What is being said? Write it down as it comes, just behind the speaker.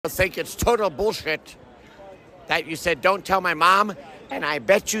think it's total bullshit that you said, don't tell my mom. And I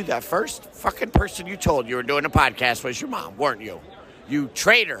bet you the first fucking person you told you were doing a podcast was your mom, weren't you? You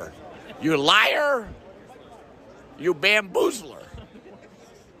traitor. You liar. You bamboozler.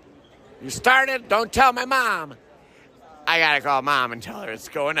 You started, don't tell my mom. I got to call mom and tell her it's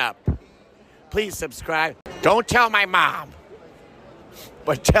going up. Please subscribe. Don't tell my mom.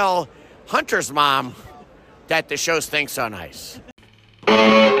 But tell Hunter's mom that the show stinks on ice.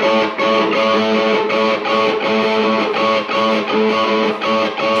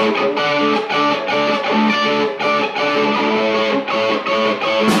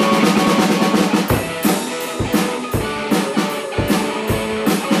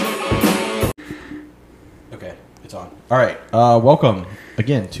 Okay, it's on. All right, welcome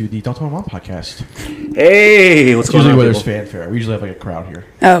again to the Don't Tell My Mom podcast. Hey, what's going on? Usually where there's fanfare. We usually have like a crowd here.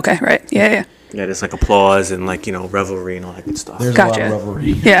 Oh, okay, right. Yeah. Yeah, there's like applause and like, revelry and all that good stuff. There's Gotcha. a lot of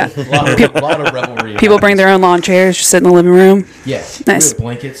revelry. Yeah. a lot of revelry. People bring their own lawn chairs, just sit in the living room. Yes. Nice. We have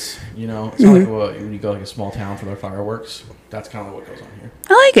blankets, It's not like when you go to like a small town for their fireworks. That's kind of what goes on here.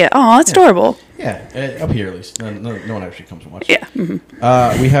 I like it. Oh, that's adorable. Yeah, up here at least. No one actually comes to watch. Yeah.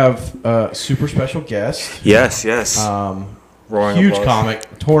 Mm-hmm. We have a super special guest. Yes. Roaring huge applause.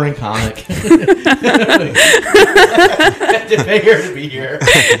 Comic, touring comic. Had to pay her to be here.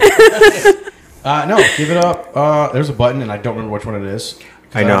 No, give it up. There's a button, and I don't remember which one it is.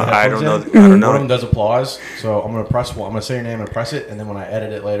 I know. I don't know. One of them does applause, so I'm gonna press one. I'm gonna say your name and press it, and then when I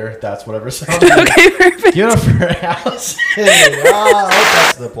edit it later, that's whatever sounds. Okay, perfect. Give it up for Allisun. I hope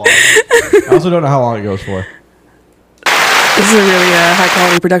that's the applause. I also don't know how long it goes for. This is a really high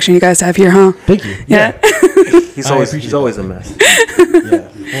quality production you guys have here, huh? Thank you. Yeah. He's always a mess. Yeah.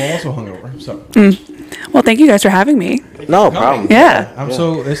 Well, I'm also hungover. So. Well, thank you guys for having me. No problem. Yeah.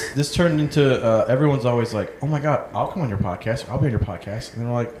 So this turned into everyone's always like, oh my god, I'll come on your podcast. I'll be on your podcast. And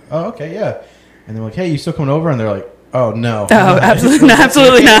they're like, oh okay, yeah. And they're like, hey, you still coming over? And they're like, oh no. Oh, absolutely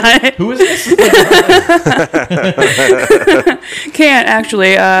not. Who is this? Can't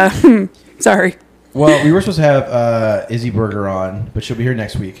actually. Sorry. Well, we were supposed to have Izzy Berger on, but she'll be here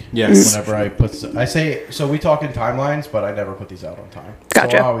next week. Yes. Whenever I say, so we talk in timelines, but I never put these out on time.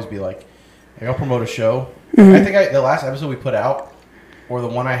 Gotcha. So I'll always be like I'll promote a show. Mm-hmm. I think the last episode we put out, or the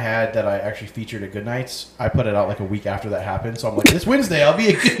one I had that I actually featured at Good Nights, I put it out like a week after that happened. So I'm like, this Wednesday I'll be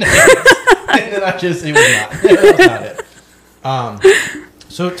at Good Nights. And then it was not.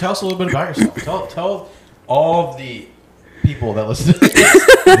 So tell us a little bit about yourself. Tell all of the people that listen to this.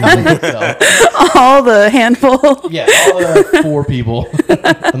 All the handful. Yeah, all the 4 people.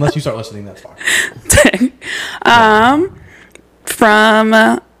 Unless you start listening, that's fine.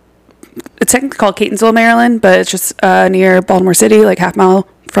 From it's technically called Catonsville, Maryland, but it's just near Baltimore City, like half mile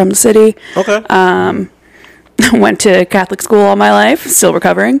from the city. Okay. Went to Catholic school all my life, still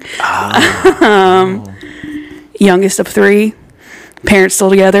recovering. Youngest of 3, parents still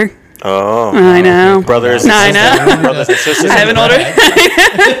together. Oh, I know. Brothers. No, I know. Brothers and sisters. I have an older.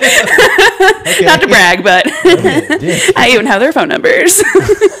 Okay. Not to brag, but I even have their phone numbers.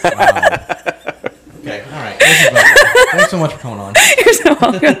 Wow. Okay, all right. Thanks so much for coming on. You're so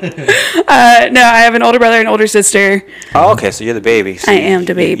welcome. No, I have an older brother and older sister. Oh, okay. So you're the baby. So I am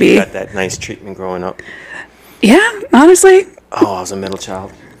the baby. You got that nice treatment growing up. Yeah, honestly. Oh, I was a middle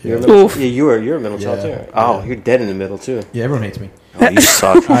child. You're a middle child too. Oh, you're dead in the middle too. Yeah, everyone hates me. Oh, you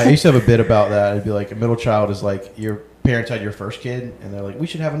suck. I used to have a bit about that. It'd be like a middle child is like your parents had your first kid, and they're like, we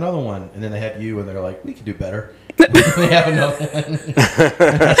should have another one, and then they had you, and they're like, we could do better. They have another one.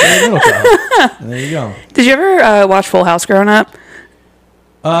 That's a middle child. And there you go. Did you ever watch Full House growing up?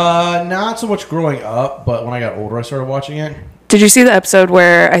 Not so much growing up, but when I got older, I started watching it. Did you see the episode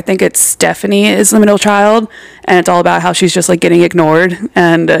where I think it's Stephanie is the middle child, and it's all about how she's just like getting ignored,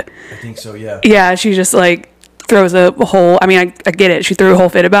 and I think so, yeah. Yeah, she just like throws a whole, I mean, I get it, she threw a whole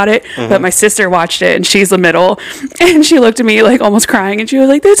fit about it, but my sister watched it, and she's the middle, and she looked at me like almost crying, and she was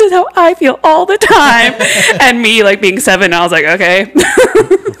like, this is how I feel all the time. And me like being 7, I was like, okay.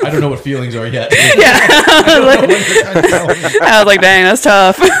 I don't know what feelings are yet. Yeah. I was like, dang, that's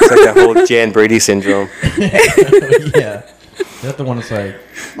tough. It's like that whole Jan Brady syndrome. Yeah. Is that the one that's like,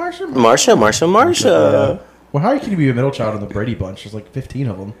 Marsha? Well, how can you be a middle child in the Brady bunch? There's like 15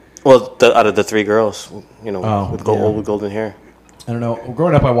 of them. Well, out of the 3 girls, with golden hair. I don't know. Well,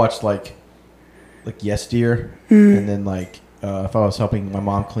 growing up, I watched like Yes Dear, and then like if I was helping my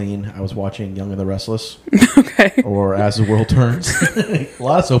mom clean, I was watching Young and the Restless. Okay. Or As the World Turns. A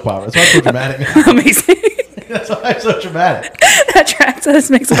lot of soap opera. That's why I'm so dramatic. Amazing. That's why I'm so dramatic. That tracks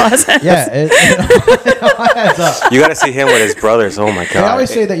us. Makes a lot of sense. Yeah, it all adds up. You got to see him with his brothers. Oh my god! They always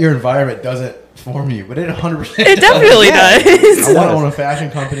say that your environment doesn't form you, but it 100%. It definitely does. I want to own a fashion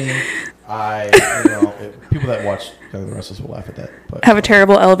company. People that watch the rest of us will laugh at that. But Have a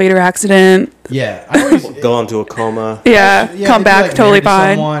terrible elevator accident. yeah, I always Go into a coma. Yeah, come they'd be, back like, totally married to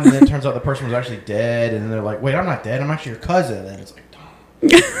fine. someone, and then it turns out the person was actually dead, and then they're like, "Wait, I'm not dead. I'm actually your cousin." And it's like,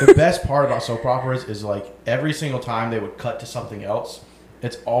 the best part about soap operas is like every single time they would cut to something else,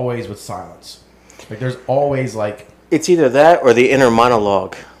 it's always with silence. Like there's always like It's either that or the inner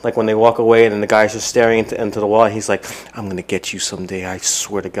monologue. Like when they walk away and then the guy's just staring into the wall and he's like, I'm going to get you someday. I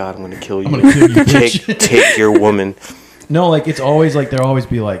swear to God, I'm going to kill you. I'm gonna kill you, bitch. Take your woman. No, like it's always like they'll always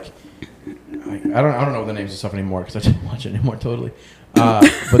be like I don't know the names of stuff anymore because I didn't watch it anymore totally.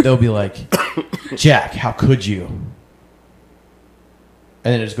 But they'll be like, Jack, how could you?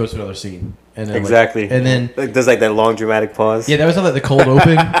 And then it just goes to another scene. And then Exactly. and then like, there's like that long dramatic pause. yeah, that was like the cold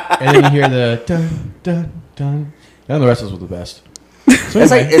open, and then you hear the dun dun dun, and the rest of us was the best. So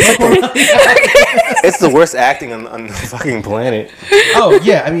It's anyway. it's the worst acting on the fucking planet. Oh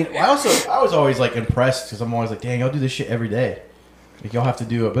yeah, I mean, I was always like impressed because I'm always like, dang, y'all do this shit every day. Like y'all have to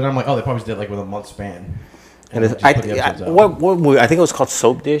do it, but I'm like, oh, they probably did like with a month span. And it's, I think it was called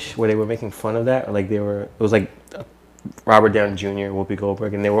Soap Dish, where they were making fun of that. Or like it was like Robert Downey Jr., Whoopi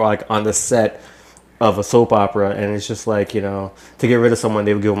Goldberg, and they were like on the set of a soap opera, and it's just like, to get rid of someone,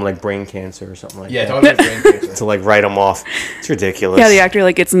 they would give them like brain cancer or something like Yeah, that. it's always like brain cancer. To like write them off. It's ridiculous. Yeah, the actor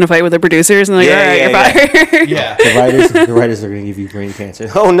like gets in a fight with the producers and they're like, Yeah, all right, you're fired. Yeah, The writers are going to give you brain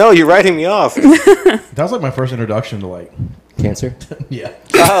cancer. Oh no, you're writing me off. that was like my first introduction to like, Cancer? yeah.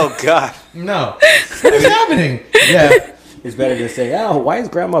 Oh god. No, what's happening? Yeah, It's better to say, oh, why is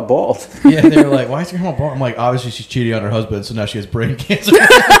grandma bald? yeah. They were like, why is your grandma bald? I'm like, obviously she's cheating on her husband, so now she has brain cancer.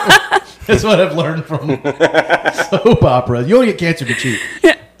 That's what I've learned from soap operas. You only get cancer to cheat.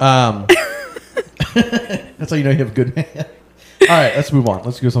 That's how you know you have a good man. All right, let's move on.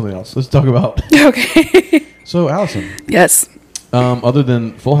 Let's go to something else. Let's talk about. Okay. So, Allison, Yes. other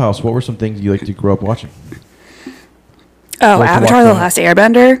than Full House, what were some things you like to grow up watching? Oh, Like to Avatar: watch The that. Last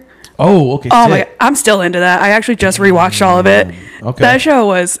Airbender. Oh, okay. Oh sick. my God, I'm still into that. I actually just rewatched all of it. Okay. That show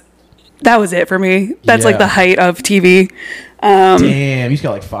was it for me. That's like Yeah. the height of TV. Damn, he's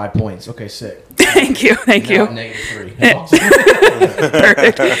got like 5 points. Okay, sick. Thank you. Now you. -3. That's awesome.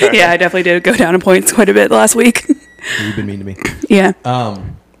 Perfect. Yeah, I definitely did go down in points quite a bit last week. You've been mean to me. Yeah.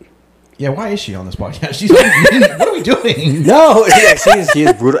 Yeah, why is she on this podcast? She's mean. What are we doing? No, yeah, she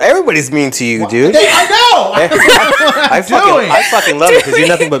is brutal. Everybody's mean to you, dude. I know. I fucking love it because you're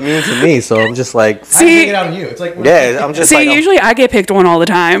nothing but mean to me. So I'm just like, I See- take it out on you. It's like yeah, I'm just See, like, usually I get picked on all the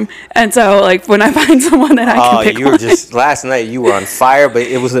time, and so like when I find someone that I can oh, pick you were on, just last night. You were on fire, but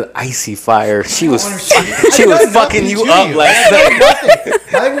it was an icy fire. She was understand. she I've was done fucking nothing you to up you. last night. Nothing.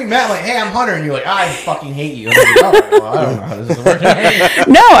 I think we met like, hey, I'm Hunter, and you're like, I fucking hate you. I'm like, all right, well, I don't know how this is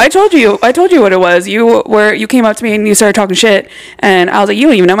working. no, I told you what it was. You came up to me and you started talking shit, and I was like, you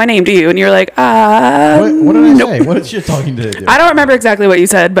don't even know my name, do you? And you're like, What did I say? What is she talking to do? I don't remember exactly what you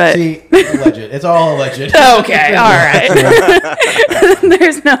said, but See, alleged. It's all alleged. okay, all right.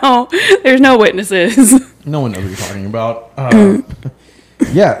 There's no witnesses. No one knows what you're talking about.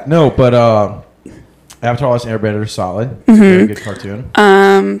 Yeah, no, but Avatar: Last Airbender is solid. It's a very good cartoon.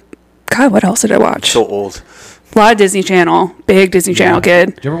 God, what else did I watch? So old. A lot of Disney Channel. Big Disney Channel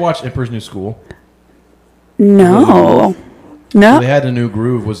kid. Did you ever watch Emperor's New School? No. So No. they had The New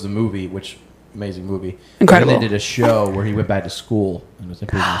Groove was the movie, which amazing movie. Incredible. And then they did a show where he went back to school and it was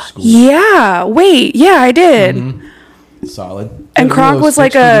Emperor's New School. Yeah. Wait. Yeah, I did. Solid. And It Kronk was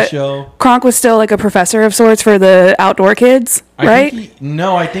like a show. Kronk was still like a professor of sorts for the outdoor kids, right?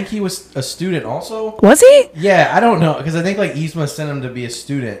 I think he was a student also. Was he? Yeah, I don't know because I think like Yzma sent him to be a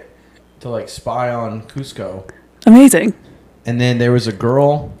student to like spy on Cusco, Amazing. and then there was a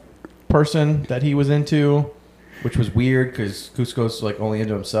girl person that he was into, which was weird because Cusco's like only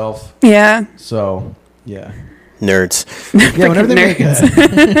into himself. Yeah. So yeah, Nerds. yeah. Whenever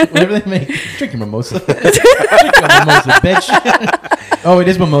they make, drink your mimosa, drink your mimosa, bitch. Oh, it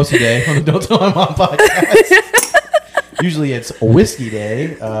is mimosa day. Don't tell my mom podcast. Usually it's a whiskey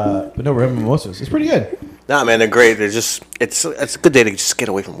day, but no, we're having mimosas. It's pretty good. Nah, man, they're great. They're just it's a good day to just get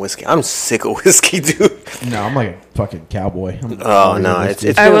away from whiskey. I'm sick of whiskey, dude. No, I'm like a fucking cowboy. Oh no, it's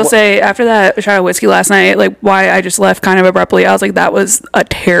I will say after that shot of whiskey last night, like why I just left kind of abruptly. I was like, that was a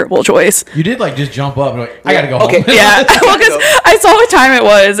terrible choice. You did like just jump up and like, I gotta go Okay. home. Yeah, well, because I saw what time it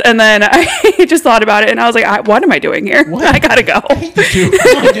was, and then I just thought about it, and I was like, what am I doing here? What? I gotta go. I hate this dude.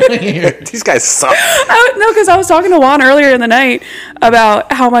 What am I doing here? these guys suck. No, because I was talking to Juan earlier in the night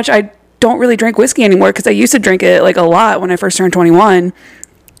about how much I don't really drink whiskey anymore because I used to drink it like a lot when I first turned 21.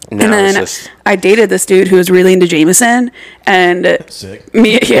 And then I dated this dude who was really into Jameson, and Sick.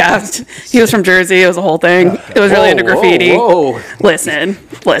 he was from Jersey. It was a whole thing. It was really into graffiti. Whoa. Listen.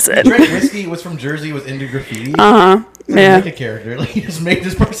 Drank whiskey, was from Jersey, was into graffiti. Yeah. Make a character. Like, you just made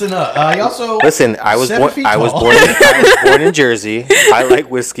this person up. He also Listen. I was born in Jersey. I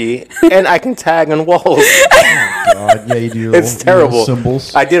like whiskey, and I can tag on walls. Oh God, yeah, you do. It's terrible.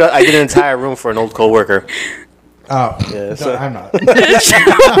 Symbols. I did an entire room for an old coworker. Oh, Yeah, no, I'm not. Don't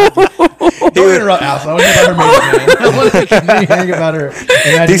interrupt, Allisun. I want to hear about her maiden man. I want to hear about her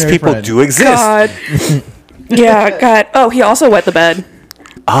imaginary These people friend. do exist. God. Yeah, God. Oh, he also wet the bed.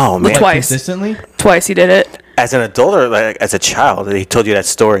 Oh man, Twice. Consistently? Twice he did it. as an adult or like as a child? He told you that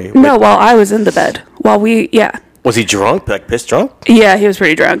story. No, while I was in the bed. Was he drunk? Like piss drunk? Yeah, he was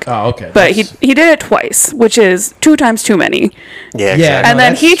pretty drunk. Oh, okay. But he did it twice, which is 2 times too many. Yeah, Yeah. exactly. And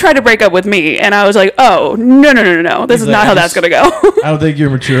then he tried to break up with me, and I was like, "Oh, no! This is like, not how that's gonna go." I don't think you're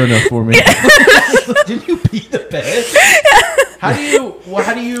mature enough for me. Did you pee the bed? How do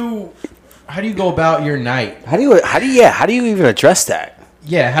you go about your night? How do you even address that?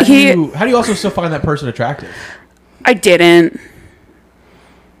 Yeah, how do you also still find that person attractive? I didn't.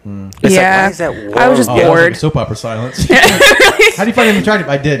 It's Yeah, like, why is that warm? I was just Oh, that was like bored. a soap opera silence. How do you find him attractive?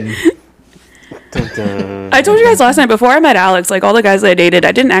 I didn't. I told you guys last night before I met Alex, like all the guys that I dated,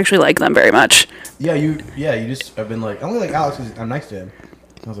 I didn't actually like them very much. Yeah, you just have been like, I only like Alex because I'm nice to him.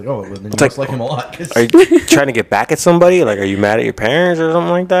 I was like, oh, well, then you like- must like him a lot. 'Cause Are you trying to get back at somebody? Like, are you mad at your parents or something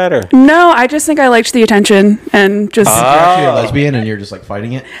like that? Or No, I just think I liked the attention and just you're actually a lesbian and you're just like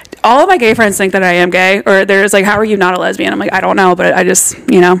fighting it. all of my gay friends think that I am gay, or there's like, how are you not a lesbian? I'm like, I don't know, but I just, I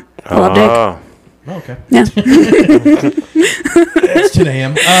love dick. Oh. Oh, okay. Yeah. It's 10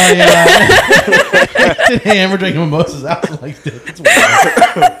 a.m. It's 10 a.m. We're drinking mimosas out like dick. It's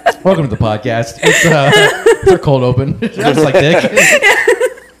wild. Welcome to the podcast. It's our cold open. I just like dick.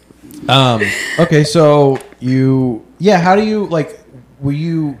 Okay, so how do you like?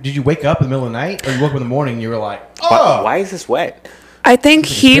 Did you wake up in the middle of the night, or you woke up in the morning and you were like, oh, Why is this wet? I think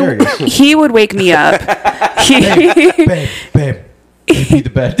asparagus. he would wake me up. babe, you beat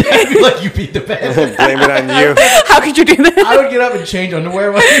the bed. I'd be like, you beat the bed. Blame it on you. How could you do that? I would get up and change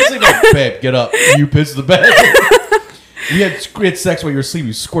underwear while you're sleeping. Like, babe, get up. You pissed the bed. We had sex while you were asleep.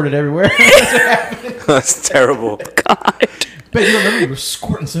 You squirted everywhere. That's terrible. God. Babe, you remember you were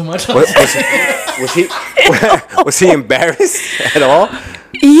squirting so much. Was he embarrassed at all?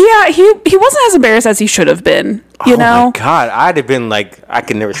 Yeah, he wasn't as embarrassed as he should have been. You know? Oh my God, I'd have been like, I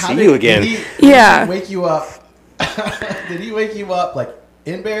could never see you again. Did Yeah. he wake you up? Did he wake you up like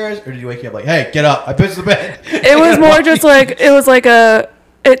embarrassed, or did he wake you up like, hey, get up? I pissed the bed. It was more just like it's like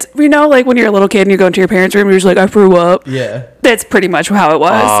when you're a little kid and you go into your parents' room and you're just like, I threw up. Yeah. That's pretty much how it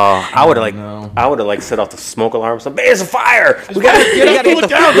was. I would have no. set off the smoke alarm. So, there's a fire. We gotta Get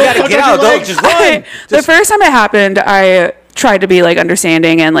out. Don't just run. The first time it happened, I tried to be like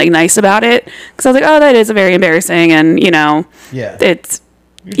understanding and like nice about it because I was like, oh, that is a very embarrassing, and Yeah. it's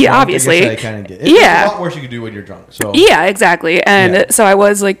You're yeah, drunk, obviously. I guess I kinda get it. Yeah. There's a lot worse you could do when you're drunk. So Yeah, exactly. And Yeah. so I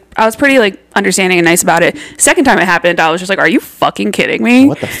was pretty like understanding and nice about it. Second time it happened, I was just like, are you fucking kidding me?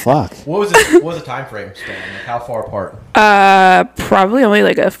 What the fuck? What was the time frame span? Like, how far apart? Probably only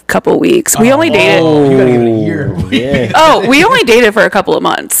like a couple weeks. We only dated. Oh, you gotta give it a year. Yeah. Oh, we only dated for a couple of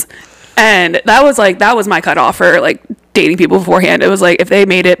months. And that was my cutoff for like dating people beforehand. It was like if they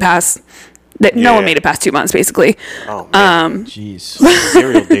made it past that no one Yeah. made it past 2 months basically. Oh man. Jeez.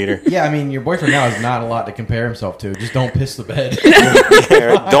 Serial dater. Yeah, I mean, your boyfriend now is not a lot to compare himself to. Just don't piss the bed.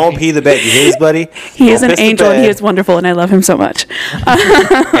 Don't pee the bed. You hear this, buddy? He is Don't an piss the angel and he bed. is wonderful and I love him so much.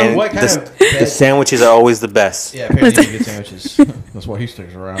 And What kind of the bed? sandwiches are always the best. Yeah, apparently you get sandwiches. That's why he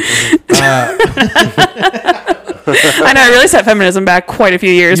sticks around. I know I really set feminism back quite a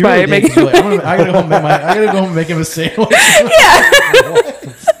few years You by really did, making 'cause you're like, I gotta go home and make him a sandwich.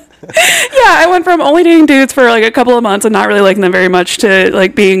 Yeah, I went from only dating dudes for like a couple of months and not really liking them very much to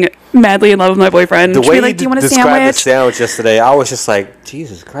like being madly in love with my boyfriend. The She'd way be like, do you want a described the sandwich? sandwich yesterday, I was just like,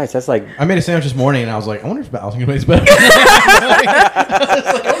 Jesus Christ, that's like. I made a sandwich this morning, and I was like, I wonder if Allisun can make this better.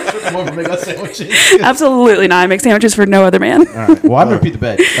 I wonder if I'm going to make us sandwiches. Absolutely not. I make sandwiches for no other man. All right. Well, I'm gonna repeat the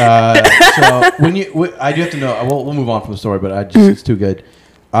bed. So I do have to know. We'll move on from the story, but it's too good.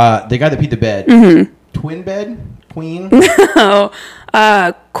 The guy that peed the bed, twin bed, queen.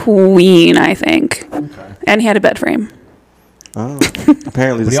 Queen, I think. Okay. And he had a bed frame. Oh,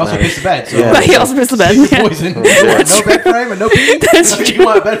 apparently But he also pissed the bed. So Yeah. But he also pissed the bed. Sleep Yeah. poison. You want no bed frame and no pee. That's You true.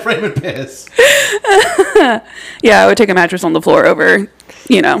 want a bed frame and piss. Yeah, I would take a mattress on the floor over,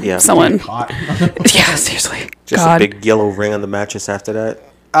 Yeah. someone. Hot. Yeah, Just God. a big yellow ring on the mattress after that.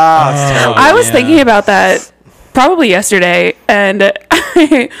 Ah, it's terrible. I was Yeah. thinking about that probably yesterday, and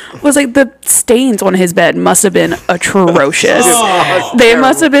I was like, the stains on his bed must have been atrocious. They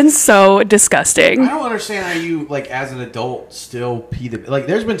must have been so disgusting. I don't understand how you, like, as an adult, still pee the... Like,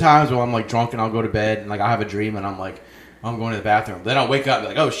 there's been times when I'm, like, drunk and I'll go to bed and, like, I'll have a dream and I'm like, I'm going to the bathroom. Then I'll wake up and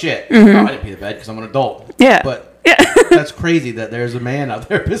be like, oh, shit. Oh, I didn't pee the bed because I'm an adult. Yeah. But that's crazy that there's a man out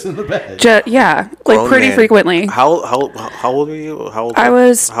there pissing the bed. Yeah, like, Grown pretty man. frequently. How old were you? How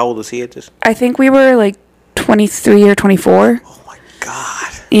old was he at this? I think we were, like, 23 or 24. Oh, my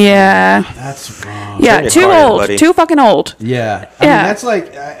God. Yeah. That's wrong. Yeah, too old. Buddy. Too fucking old. Yeah. I mean, that's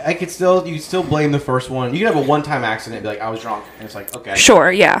like, I could still, you still blame the first one. You can have a one-time accident and be like, I was drunk. And it's like, okay.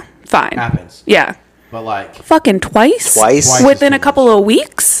 Sure, yeah. Fine. Happens. Yeah. But, like... Fucking twice? Twice Within a couple of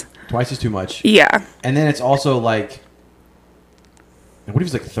weeks? Twice is too much. Yeah. And then it's also like... What if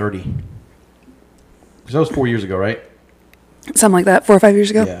he's like 30? Because that was 4 years ago, right? Something like that, 4 or 5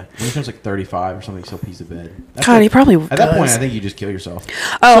 years ago. Yeah. When he turns like 35 or something, he still pees the bed. That's God, like, he probably at that point, does. I think you just kill yourself.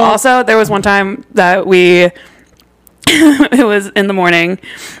 Oh, also, there was one time that we... it was in the morning.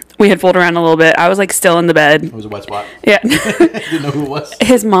 We had fooled around a little bit. I was, like, still in the bed. It was a wet spot. Yeah. Didn't know who it was.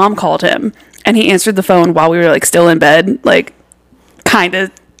 His mom called him, and he answered the phone while we were, like, still in bed, like, kind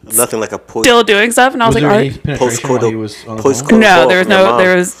of Nothing like a post. still doing stuff. And I was like, there all any right. penetration while he was on the Post-coital. phone? No, there was From your mom.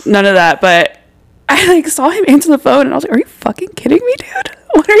 there was none of that. But I, like, saw him answer the phone, and I was like, are you fucking kidding me, dude?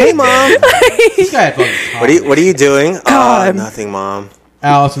 What are Hey, you... Mom. This guy had fucking What are you doing? God. Nothing, Mom.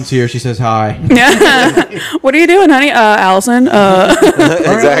 Allison's here. She says hi. What are you doing, honey? Allison.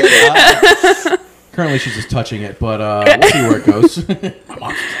 Exactly. Currently, she's just touching it, but we'll see where it goes.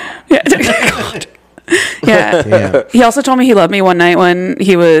 Yeah. Damn. He also told me he loved me one night when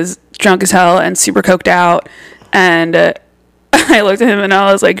he was drunk as hell and super coked out. And I looked at him and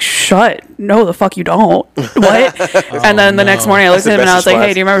I was like, shut. No, the fuck you don't. What? And then the next morning I looked That's at him the and I best was like, hey,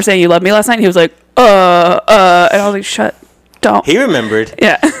 response. do you remember saying you loved me last night? And he was like, and I was like, shut. Don't. He remembered.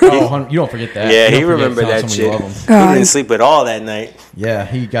 Yeah. Oh, you don't forget that. Yeah, You he don't forget remembered telling that someone you shit. love 'em. He God. didn't sleep at all that night. Yeah,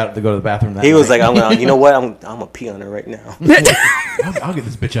 he got to go to the bathroom that He was night. like, you know what? I'm gonna pee on her right now. I'll get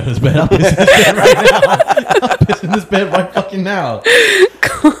this bitch out of his bed. I'll piss in this bed right now. I'll piss in this bed right fucking now.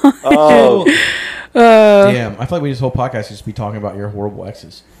 Oh, Damn, I feel like we this whole podcast just be talking about your horrible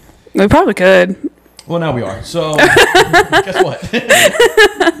exes. We probably could. Well, now we are. So, guess what?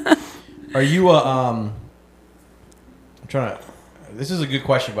 Are you I'm trying to... This is a good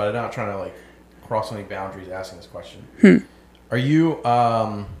question, but I'm not trying to, like, cross any boundaries asking this question. Are you...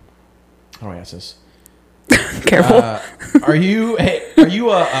 How do I ask this? Careful. Are you do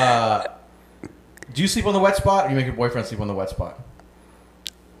you sleep on the wet spot, or you make your boyfriend sleep on the wet spot?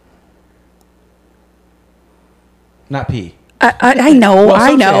 Not pee. I know. Well,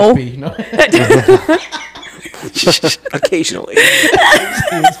 I some say know. it's pee, no? occasionally.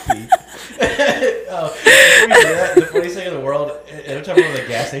 It's pee. The funniest thing in the world, every time I go to the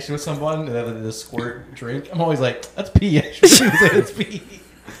gas station with someone and they have this squirt drink, I'm always like, that's pee. It's pee.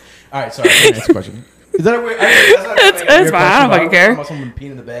 All right, sorry. Next question. Is that a weird? It's fine. I don't fucking care. About someone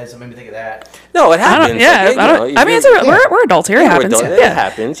peeing in the bed, so it made me think of that. No, it I happens. don't, yeah, Like, I mean, we're adults here. It happens. It Yeah.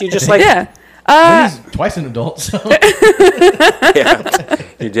 happens. You just like, Yeah. He's twice an adult, so. yeah.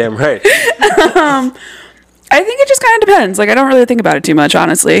 You're damn right. I think it just kind of depends. Like, I don't really think about it too much,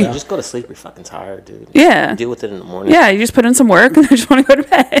 honestly. You just go to sleep. You're fucking tired, dude. Yeah. Deal with it in the morning. Yeah, you just put in some work and I just want to go to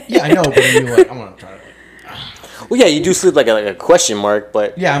bed. Yeah, I know, but you're like, I'm gonna try to. Well, yeah, you do sleep like a question mark,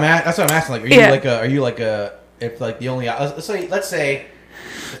 but Yeah, that's what I'm asking. Like, are you like a if like the only let's say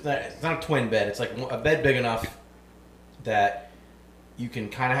it's not a twin bed. It's like a bed big enough that you can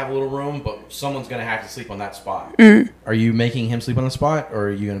kind of have a little room, but someone's gonna have to sleep on that spot. Are you making him sleep on the spot, or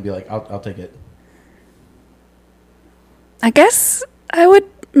are you gonna be like, I'll take it? I guess I would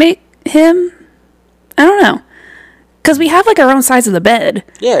make him. I don't know. Because we have like our own sides of the bed.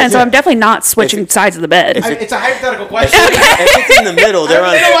 Yeah, And so yeah. I'm definitely not switching sides of the bed. It's a hypothetical question. if it's in the middle, they're on.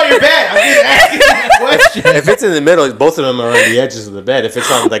 I don't know about your bed. I'm just asking that question. If it's in the middle, both of them are on the edges of the bed. If it's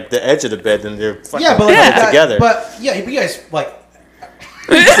on like the edge of the bed, then they're fucking Yeah, but like that, together. But yeah, you guys like.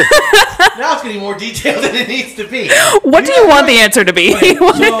 Now it's getting more detailed than it needs to be. What do you want the answer to be?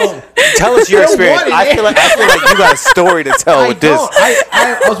 So, Tell us your I don't experience. want it, I feel like you got a story to tell with this.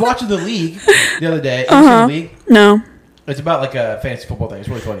 I was watching the league the other day. Have you seen the league? No. It's about like a fantasy football thing. It's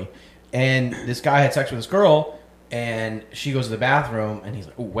really funny. And this guy had sex with this girl, and she goes to the bathroom, and he's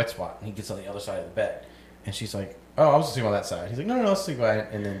like, "Ooh, wet spot." And he gets on the other side of the bed, and she's like, "Oh, I was sleeping on that side." He's like, "No, let's sleep on it,"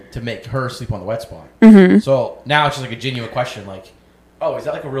 and then to make her sleep on the wet spot. Mm-hmm. So now it's just like a genuine question, like, "Oh, is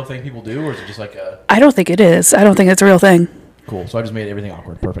that like a real thing people do, or is it just like a?" I don't think it is. I don't think it's a real thing. Cool. So I just made everything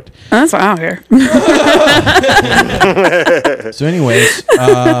awkward. Perfect. That's fine. I don't care. So anyways,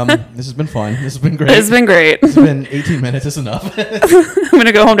 this has been fun. This has been great. It's been great. It's been 18 minutes. It's enough. I'm going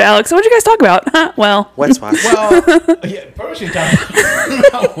to go home to Alex. So what'd you guys talk about? Well. Wet spots. Well, yeah, probably should talk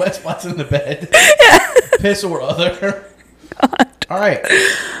about wet spots in the bed. Yeah. Piss or other. God. All right.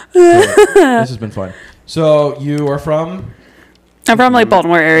 This has been fun. So you are from? I'm from like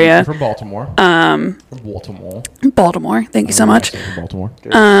Baltimore area. You're from Baltimore. From Baltimore. Baltimore. Thank you so much. From Baltimore.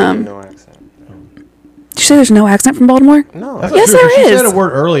 There's really no accent. Did you say there's no accent from Baltimore? No. That's Yes, not true. there She is. said a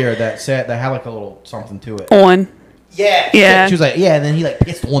word earlier that had like a little something to it. On. Yeah. Yeah. She was like, yeah, and then he like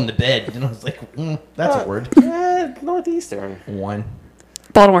pissed on the bed. And I was like, that's a word. Yeah, northeastern. One.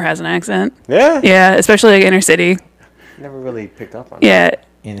 Baltimore has an accent. Yeah. Yeah, especially like inner city. Never really picked up on Yeah. that.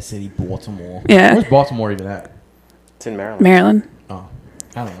 Inner city, Baltimore. Yeah. Where's Baltimore even at? It's in Maryland. Maryland. Oh,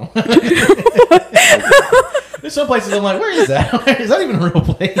 I don't know. There's some places I'm like, where is that? Is that even a real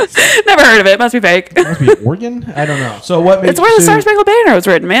place? Never heard of it. Must be fake. It must be Oregon? I don't know. So what made It's where the Sue- Star Spangled Banner was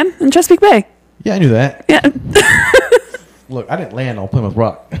written, man, in Chesapeake Bay. Yeah, I knew that. Yeah. Look, I didn't land on Plymouth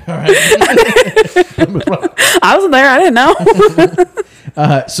Rock. All right. Plymouth Rock. I wasn't there. I didn't know.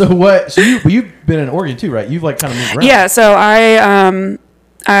 So you've been in Oregon too, right? You've like kind of moved around. Yeah. So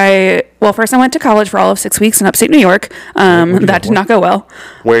well, first I went to college for all of 6 weeks in upstate New York. Where'd you go That did for? not go well.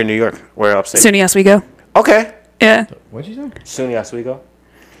 Where in New York? Where upstate? SUNY Oswego. Okay. Yeah. What'd you say? SUNY Oswego.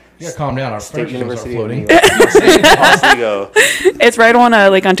 You gotta calm down. Our State French is University of floating. New York. State Oswego. It's right on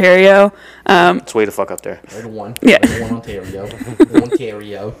Lake Ontario. It's way to fuck up there. Right on one. Yeah. Right on Ontario.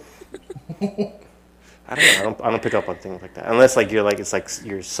 Ontario. I don't know. I don't pick up on things like that unless like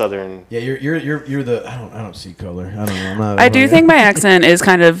you're southern. Yeah, you're the. I don't see color. I don't know. I'm not, I do think my accent is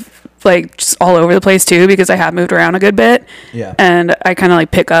kind of like just all over the place too, because I have moved around a good bit. Yeah. And I kind of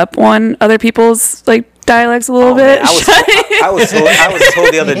like pick up on other people's like dialects a little bit. Man, I was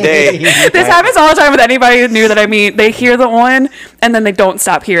told the other day. This happens all the time with anybody new that I meet. They hear the on and then they don't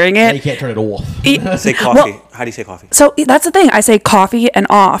stop hearing Yeah, it. you can't turn it off. Say coffee. Well, How do you say coffee? So that's the thing. I say coffee and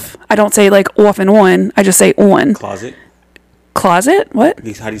off. I don't say like off and on. I just say on. Closet. Closet? What?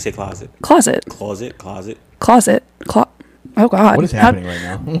 How do you say closet? Closet. Closet. Closet. Oh God. What is happening right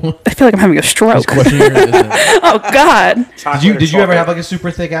now? I feel like I'm having a stroke. Oh God. Did you ever have like a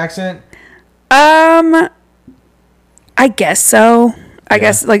super thick accent? I guess so. I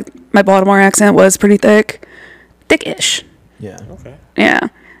guess like my Baltimore accent was pretty thick-ish. Yeah. Okay. Yeah.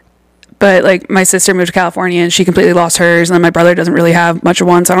 But like my sister moved to California and she completely lost hers, and then my brother doesn't really have much of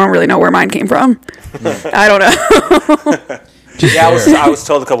one, so I don't really know where mine came from. I don't know. Yeah, I was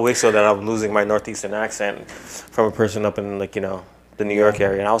told a couple weeks ago that I'm losing my northeastern accent from a person up in like the New York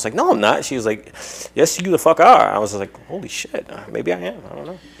area, and I was like, no, I'm not. She was like, yes, you the fuck are. I was like, holy shit, maybe I am. I don't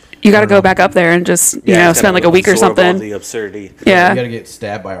know. You got to go back up there and just spend like a week or something. The absurdity. Yeah. You gotta get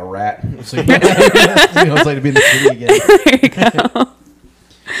stabbed by a rat. So you know it's like to be in the city again. There you go.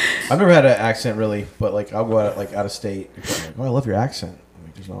 I've never had an accent really, but like I'll go out of state. And be like, oh, I love your accent. I'm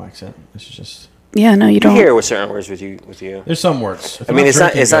like, there's no accent. This is just. Yeah, no, you You don't. hear it with certain words with you. There's some words. If I I'm mean, it's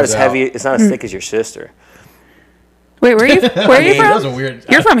not drinking, as it goes heavy. out. It's not as thick as your sister. Wait, where are you? Where are you That was a from? weird.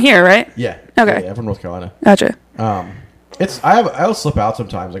 You're from here, right? Yeah. Okay. Yeah, I'm from North Carolina. Gotcha. I'll slip out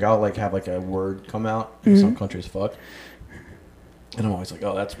sometimes. Like I'll like have like a word come out in some country as fuck, and I'm always like,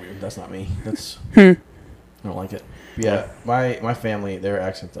 oh, that's weird. That's not me. That's I don't like it. But yeah, my family, their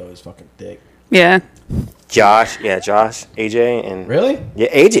accent though is fucking thick. Yeah. Josh, AJ, and Really? yeah,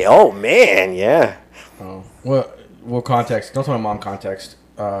 AJ. Oh man, yeah. Oh, well, context. Don't tell my mom context.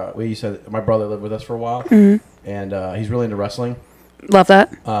 You said my brother lived with us for a while, and he's really into wrestling. Love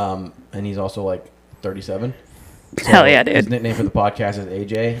that. And he's also like 37. So Hell yeah, dude. His nickname for the podcast is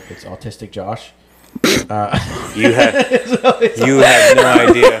AJ. It's Autistic Josh. You have no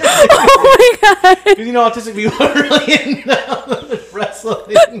idea. Oh my God. Because autistic people are really into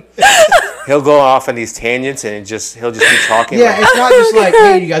wrestling. He'll go off on these tangents and he'll just be talking. Yeah, like, it's not just like,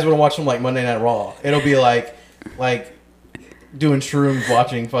 hey, you guys want to watch some like Monday Night Raw? It'll be like doing shrooms,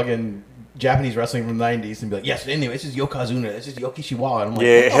 watching fucking Japanese wrestling from the 90s, and be like, yes, anyway, this is Yokozuna, this is Yoki Shiwa. And I'm like,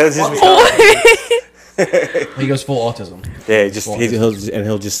 yeah, what the he'll fuck? just be He goes full autism. yeah,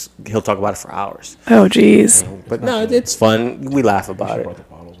 he'll talk about it for hours. Oh, jeez. But no, it's fun. We laugh about I it. brought the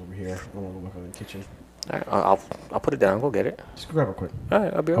bottles over here. I don't want to go back in the kitchen. All right, I'll put it down. Go get it. Just go grab it quick. All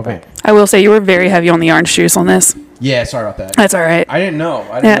right, I'll be right Okay. back. I will say you were very heavy on the orange juice on this. Yeah, sorry about that. That's all right. I didn't know.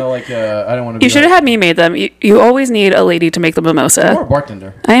 I didn't know, like, I didn't want to be You should have had me made them. You always need a lady to make the Or a mimosa.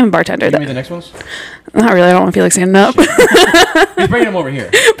 bartender. I am a bartender. Give me the next ones. Not really. I don't feel like standing up. Just bring them over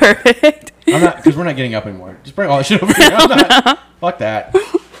here. Perfect. I'm not, because we're not getting up anymore. Just bring all the shit over here. I'm not, fuck that.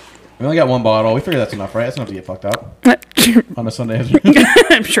 We only got one bottle. We figure that's enough, right? That's enough to get fucked up on a Sunday afternoon.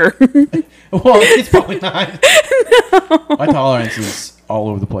 I'm sure. Well, it's probably not. No. My tolerance is all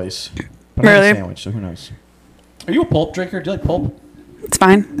over the place. But I Really? like a sandwich, so who knows? Are you a pulp drinker? Do you like pulp? It's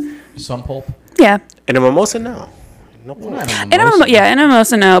fine. Some pulp? Yeah. And a mimosa, no. No Well, point. not a And mimosa. in a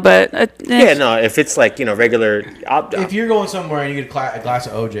mimosa, no, but Yeah, no. If it's like regular, If you're going somewhere and you get a glass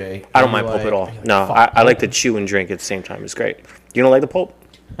of OJ, I don't mind pulp at all. No, I like to chew and drink at the same time. It's great. You don't like the pulp?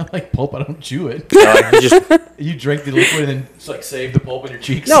 I like pulp. I don't chew it. You just You drink the liquid and then just like save the pulp in your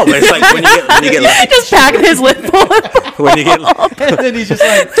cheeks. no, but it's like when you get just packing his lip full. when you get And then he's just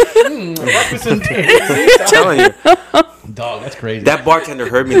like, breakfast and I'm telling you. Dog, that's crazy. That bartender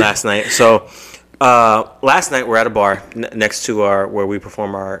heard me last night. So last night we're at a bar next to where we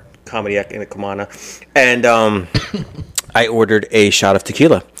perform our comedy act in the Kamana, and I ordered a shot of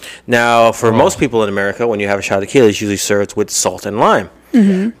tequila. Now, for most people in America, when you have a shot of tequila, it's usually served with salt and lime.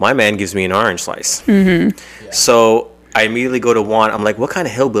 Mm-hmm. My man gives me an orange slice. Mm-hmm. So I immediately go to Juan. I'm like, what kind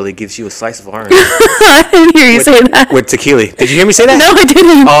of hillbilly gives you a slice of orange? I didn't hear you say that. With tequila. Did you hear me say that? No, I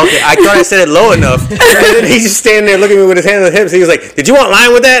didn't. Oh, okay. I thought I said it low enough. And then he's just standing there looking at me with his hand on the hips. He was like, did you want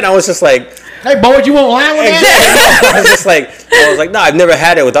lime with that? And I was just like, Hey, boy, you won't lie with that? I was like, no, I've never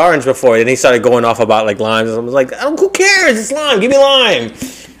had it with orange before. And he started going off about like limes. And I was like, oh, who cares? It's lime. Give me lime.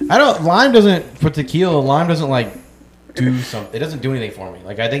 Lime doesn't, for tequila, lime doesn't like do something. It doesn't do anything for me.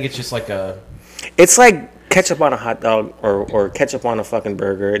 Like, I think it's just like It's like ketchup on a hot dog or ketchup on a fucking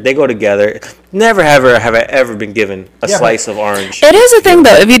burger. They go together. Never have I ever been given a slice of orange. It is a thing,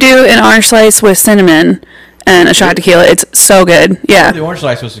 though. If you do an orange slice with cinnamon and a shot of tequila, it's so good. Yeah. the orange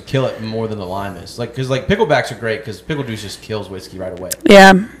slice supposed to kill it more than the lime is. Like, because like picklebacks are great because pickle juice just kills whiskey right away.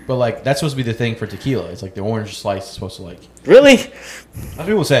 Yeah. But like that's supposed to be the thing for tequila. It's like the orange slice is supposed to like. Really? That's what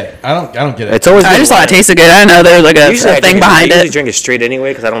people say. I don't get it. It's always. I just thought it tasted good. I didn't know there was like a thing behind I usually it. drink it straight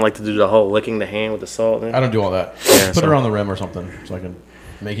anyway because I don't like to do the whole licking the hand with the salt. I don't do all that. Yeah, Put so- it on the rim or something so I can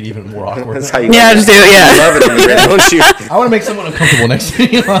make it even more awkward. That's how you. Yeah, just do it. You Yeah. love it in the red, don't you? I want to make someone uncomfortable next to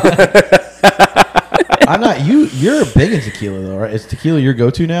me. I'm not. You're big in tequila though, right? Is tequila your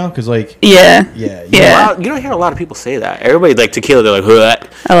go-to now? Because like. Yeah. Yeah. Yeah. You don't hear a lot of people say that. Everybody like tequila. They're like, "Who that?"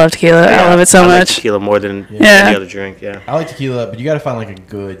 I love tequila. I love it so I like much. tequila more than Yeah. any other drink. Yeah. I like tequila, but you got to find like a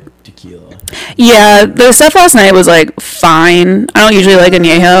good tequila. Yeah. The stuff last night was like fine. I don't usually like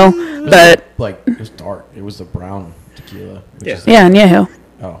añejo, but Like it was dark. It was the brown tequila. Which Yeah. Is yeah, añejo.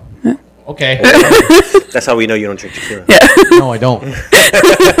 oh. Okay. That's how we know you don't drink tequila. Yeah. No, I don't.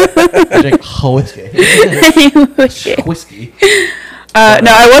 I drink whiskey. Whiskey.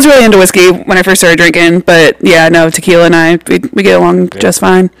 No, I was really into whiskey when I first started drinking, but yeah, no, tequila and I, we get along just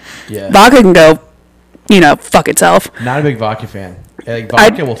fine. Yeah. Vodka can go, fuck itself. Not a big vodka fan. Like,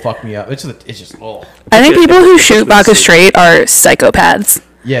 vodka will fuck me up. It's just oh. I think people who shoot vodka straight are psychopaths.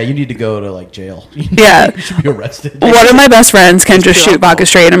 Yeah, you need to go to like jail. Yeah. You should be arrested. One of my best friends can just shoot vodka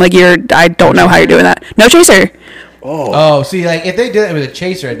straight. And I'm like, I don't know how you're doing that. No chaser. Oh, see, like if they did it with a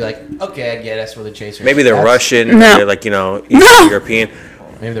chaser, I'd be like, okay, I get that's for the chaser. Maybe they're Russian. Or No. they're like Eastern No. European.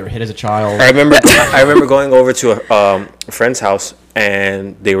 Maybe they were hit as a child. I remember going over to a friend's house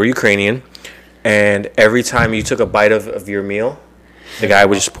and they were Ukrainian, and every time you took a bite of your meal, the guy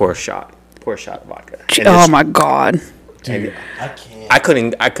would just pour a shot of vodka. And Oh just- my God. Dude, I can't. I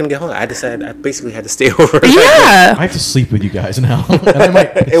couldn't get home. I basically had to stay over. Yeah. I have to sleep with you guys now. And I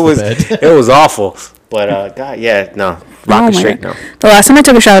might piss It was the bed. it was awful. But God, yeah, no, vodka straight, no. The last time I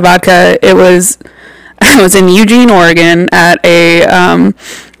took a shot of vodka, I was in Eugene, Oregon at a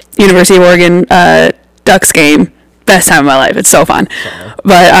University of Oregon Ducks game. Best time of my life. It's so fun.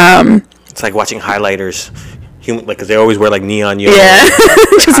 But It's like watching highlighters. Because they always wear like neon yellow. yeah,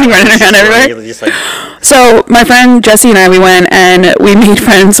 just me running around everywhere. Just like, So my friend Jesse and I, we went and we made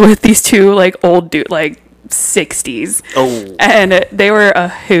friends with these two like old dude, like 60s. oh, And they were a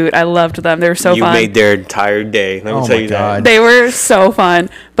hoot. I loved them. They were so you fun. made their entire day. Let me Oh tell my you God. They were so fun.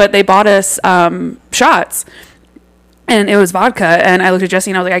 But they bought us shots. And it was vodka. And I looked at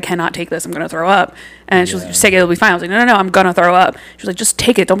Jessie and I was like, I cannot take this. I'm going to throw up. And she was like, just take it. It'll be fine. I was like, no, I'm going to throw up. She was like, just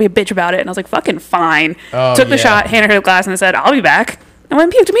take it. Don't be a bitch about it. And I was like, fucking fine. Oh, Took the yeah. shot, handed her the glass, and I said, I'll be back. And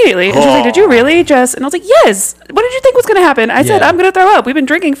went and puked immediately. And she was like, did you really, Jess? And I was like, yes. What did you think was going to happen? I said, Yeah. I'm going to throw up. We've been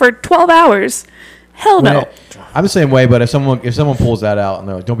drinking for 12 hours. Hell no. I'm the same way, but if someone pulls that out and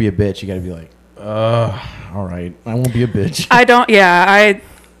they're like, don't be a bitch, you got to be like, all right, I won't be a bitch. I don't, yeah,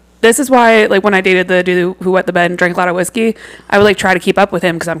 this is why, like, when I dated the dude who wet the bed and drank a lot of whiskey, I would, like, try to keep up with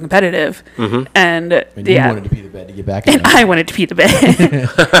him because I'm competitive. Mm-hmm. And And you yeah. wanted to pee the bed to get back And in. I wanted to pee the bed.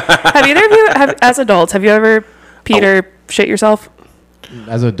 Have either of you, as adults, have you ever peed or shit yourself?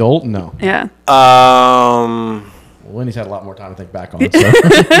 As an adult, no. Yeah. Lenny's had a lot more time to think back on. So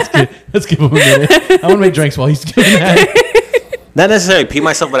let's give him a minute. I want to make drinks while he's doing that. Not necessarily pee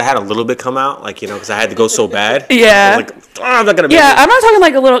myself, but I had a little bit come out, like, because I had to go so bad. Yeah. I was like, I'm not gonna. Make it. I'm not talking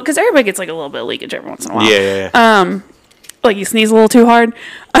like a little, because everybody gets like a little bit of leakage every once in a while. Yeah. Like you sneeze a little too hard.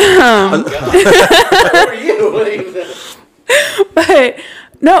 But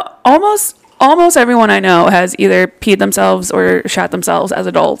no, almost everyone I know has either peed themselves or shat themselves as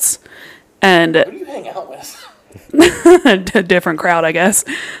adults. And Who do you hang out with? a different crowd, I guess.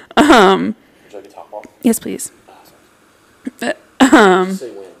 Would you like a top ball? Yes, please. Say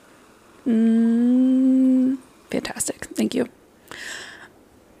when. Fantastic. Thank you.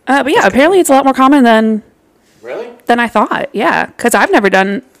 But yeah, apparently it's a lot more common than I thought. Yeah, because I've never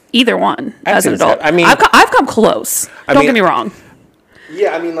done either one as an adult. I mean, I've come close. Don't get me wrong.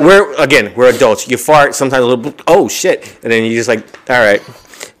 Yeah, I mean, like, we're adults. You fart sometimes a little. Oh shit! And then you just like, all right,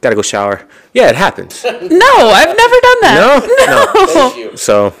 gotta go shower. Yeah, it happens. No, I've never done that. No. thank you.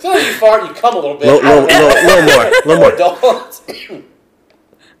 So as soon as you fart, you come a little bit. little more. Adults.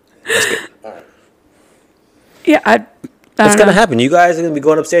 That's good. All right. Yeah, I It's don't gonna know. happen. You guys are gonna be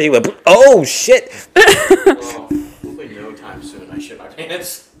going upstairs. You went, oh shit! Hopefully no time soon. I shit my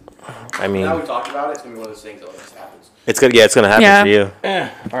pants. I mean, Now we talked about it. It's gonna be one of those things that always happens. it's gonna happen Yeah. for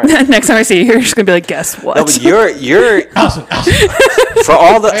you. Next time I see you, you're just gonna be like, guess what? No, but you're Allisun. for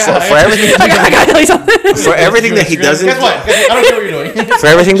all the for everything I gotta tell you something. for everything that he doesn't Guess what? I don't care what you're doing. for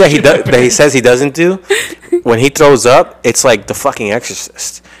everything that he says he doesn't do. When he throws up, it's like the fucking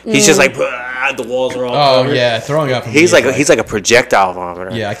Exorcist. He's just like the walls are all. Oh covered. yeah, throwing up. He's like a projectile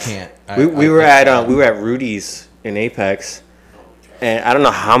vomiter. Yeah, I can't. We were at Rudy's in Apex, and I don't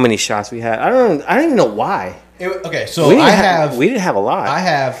know how many shots we had. I don't even know why. Okay, so We we didn't have a lot.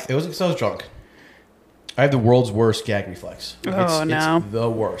 it was because I was drunk. I have the world's worst gag reflex. Oh, no. It's the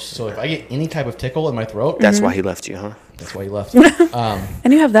worst. So if I get any type of tickle in my throat, That's why he left you, huh? that's why he left.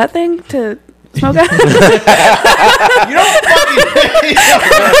 And you have that thing to smoke out? You don't fucking.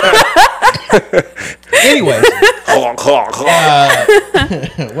 Anyways,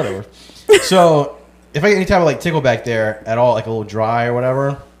 whatever. So if I get any type of like tickle back there at all, like a little dry or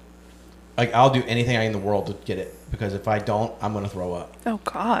whatever, like I'll do anything in the world to get it, because if I don't, I'm gonna throw up. Oh,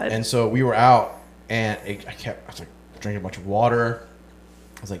 God. And so we were out, and I was like drinking a bunch of water.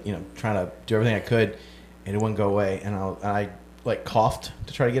 I was like, trying to do everything I could, and it wouldn't go away. And I like coughed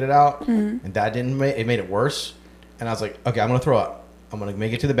to try to get it out, and that it made it worse. And I was like, okay, I'm gonna throw up. I'm gonna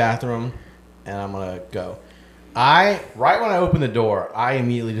make it to the bathroom, and I'm gonna go. Right when I opened the door, I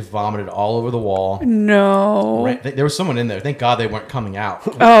immediately just vomited all over the wall. No. There was someone in there. Thank God they weren't coming out.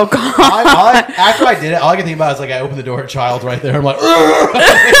 Oh, God. After I did it, all I could think about is like I opened the door, a child right there. I'm like,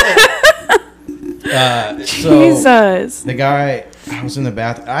 Jesus. So the guy, I was in the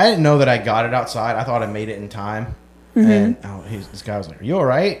bathroom. I didn't know that I got it outside. I thought I made it in time. And this guy was like, "Are you all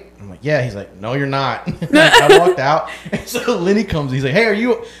right?" I'm like, "Yeah." He's like, "No, you're not." I walked out, and so Lenny comes. He's like, "Hey, are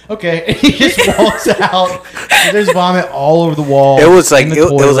you okay?" And he just walks out. And there's vomit all over the wall. It was like in the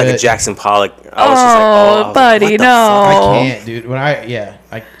it was like a toilet. Jackson Pollock. I was just like, I was buddy, like, what the no. fuck? I can't, dude.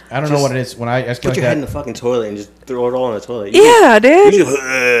 I don't know what it is. When I just Put like your head in that. the fucking toilet and just throw it all in the toilet. Yeah, dude. You just,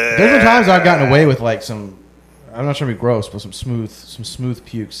 There's been times I've gotten away with like some. I'm not trying to be gross, but some smooth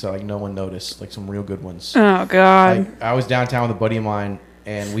pukes that like no one noticed, like some real good ones. Oh, God. Like, I was downtown with a buddy of mine,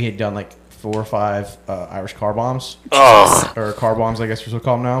 and we had done like 4 or 5 Irish car bombs, or car bombs, I guess we're supposed to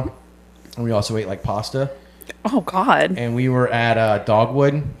call them now. And we also ate like pasta. Oh, God. And we were at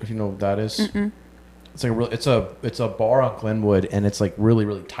Dogwood, if you know what that is. It's like it's a bar on Glenwood, and it's like really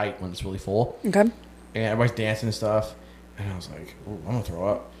really tight when it's really full. Okay. And everybody's dancing and stuff. And I was like, "Ooh, I'm gonna throw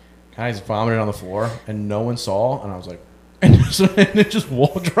up." And I just vomited on the floor, and no one saw. And I was like, and it just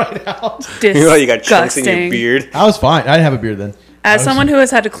walked right out. Disgusting. you know, you got chunks in your beard. I was fine. I didn't have a beard then. As someone who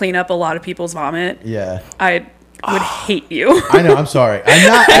has had to clean up a lot of people's vomit, Yeah. I would hate you. I know. I'm sorry. I'm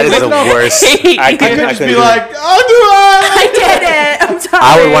not. That is the worst. I I could just couldn't be do it. like, "I'll do it." I did it. I'm sorry.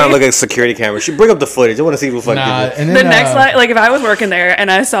 I would want to look at a security camera. She bring up the footage. I want to see who fucking Nah, did it. and then The next like if I was working there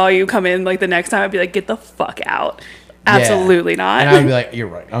and I saw you come in, like the next time I'd be like, get the fuck out. Absolutely not. And I'd be like, "You're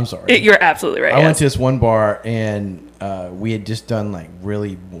right. I'm sorry." You're absolutely right. I went yes. to this one bar, and we had just done like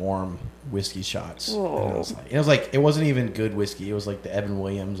really warm whiskey shots. And it was like it wasn't even good whiskey. It was like the Evan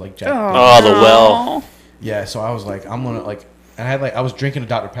Williams, like Jack. Oh, the well. Yeah. So I was like, I'm gonna like, and I was drinking a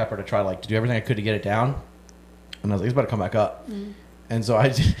Dr. Pepper to try like to do everything I could to get it down, and I was like, it's about to come back up, and so I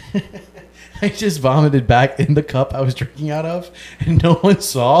just vomited back in the cup I was drinking out of, and no one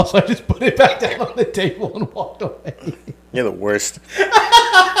saw, so I just put it back down on the table and walked away. You're the worst.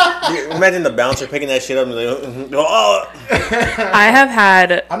 Imagine the bouncer picking that shit up and like, oh. I have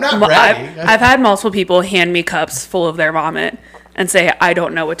had. I'm not bragging. I've had multiple people hand me cups full of their vomit and say, "I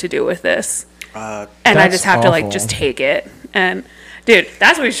don't know what to do with this," and I just have to like just take it. And dude,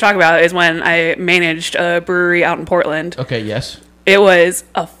 that's what we should talk about. Is when I managed a brewery out in Portland. Okay. Yes. It was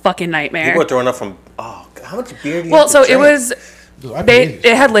a fucking nightmare. People are throwing up from. Oh, how much beer do you? Well, have to so drink? it was.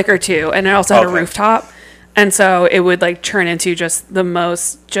 It had liquor too, and it also had a rooftop, and so it would like turn into just the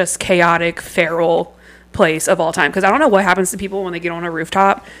most just chaotic, feral place of all time. Because I don't know what happens to people when they get on a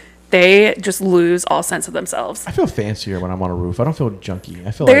rooftop. They just lose all sense of themselves. I feel fancier when I'm on a roof. I don't feel junky.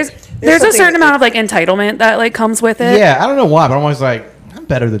 I feel there's a certain amount of like entitlement that like comes with it. Yeah, I don't know why, but I'm always like, I'm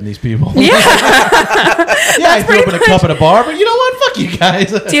better than these people. Yeah. I threw open a cup at a bar, but you know what? Fuck you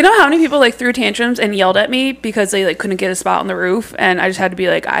guys. Do you know how many people like threw tantrums and yelled at me because they like couldn't get a spot on the roof, and I just had to be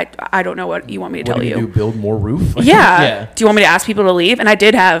like, I don't know what you want me to tell you. Do build more roof? Yeah. Do you want me to ask people to leave? And I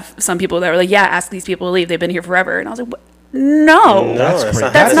did have some people that were like, yeah, ask these people to leave. They've been here forever. And I was like, what? No, that's crazy.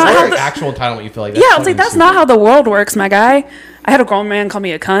 That's not how actual entitlement you feel like. Yeah, I was like, that's not how the world works, my guy. I had a grown man call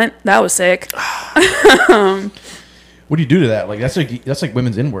me a cunt. That was sick. What do you do to that? Like that's like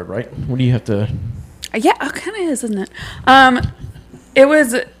women's N-word, right? What do you have to? Yeah, it kind of is, isn't it? It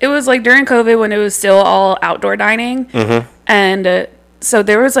was like during COVID when it was still all outdoor dining, and so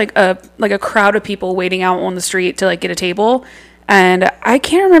there was like a crowd of people waiting out on the street to like get a table, and I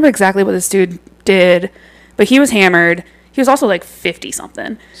can't remember exactly what this dude did, but he was hammered. He was also like 50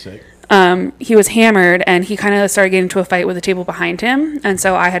 something. Sick. He was hammered, and he kind of started getting into a fight with the table behind him, and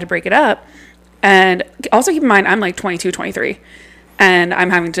so I had to break it up. And also keep in mind, I'm like 22, 23, and I'm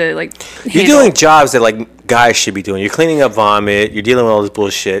having to like You're doing jobs that like guys should be doing. You're cleaning up vomit. You're dealing with all this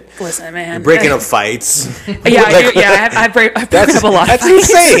bullshit. Listen, man. You're breaking up fights. Yeah, I do. Yeah, I've broken up a lot of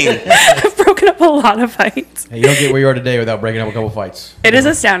fights. That's insane. I've broken up a lot of fights. Hey, you don't get where you are today without breaking up a couple fights. It is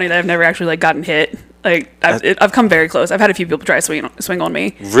astounding that I've never actually like gotten hit. Like I've come very close. I've had a few people try to swing on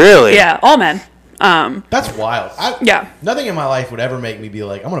me. Really? Yeah, all men. That's wild. Yeah. Nothing in my life would ever make me be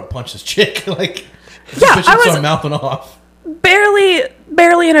like, I'm gonna punch this chick. Like, yeah, I was mouthing off.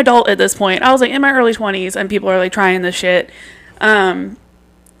 Barely an adult at this point. I was like in my early 20s, and people are like trying this shit.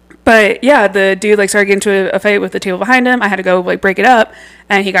 But yeah, the dude like started getting into a fight with the table behind him. I had to go like break it up,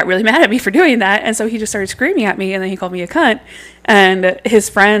 and he got really mad at me for doing that. And so he just started screaming at me, and then he called me a cunt. And his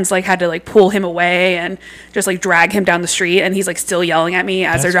friends like had to like pull him away and just like drag him down the street. And he's like still yelling at me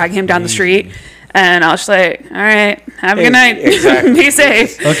as they're dragging him down the street. And I was just like, all right, have a good night. Exactly. Be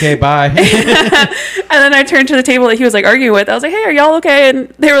safe. Okay, bye. And then I turned to the table that he was like arguing with. I was like, hey, are y'all okay? And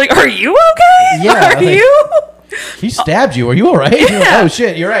they were like, are you okay? Yeah. Are you? He stabbed you. Are you all right? Yeah. Like, oh,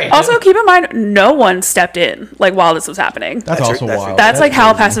 shit, you're right. Also, keep in mind, no one stepped in like while this was happening. That's also wild. That's like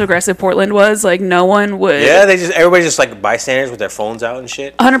how passive-aggressive Portland was. Like, no one would. Yeah, everybody just like bystanders with their phones out and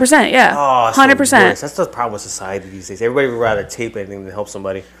shit. 100%, yeah. Oh, 100%. That's the problem with society these days. Everybody would rather tape anything than help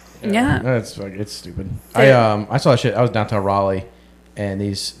somebody. Yeah. It's stupid. I saw that shit. I was downtown Raleigh, and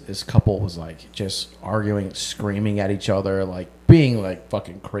this couple was like just arguing, screaming at each other, like being like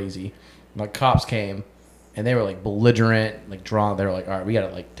fucking crazy. Like cops came, and they were like belligerent, like drawn. They were like, all right, we gotta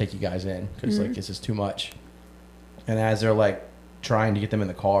like take you guys in because like this is too much. And as they're like trying to get them in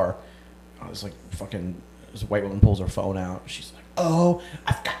the car, I was like, fucking, this white woman pulls her phone out. She's like, oh,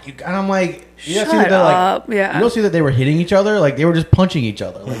 I've got you. And I'm like, Shut up. Yeah. You don't see that they were hitting each other? Like, they were just punching each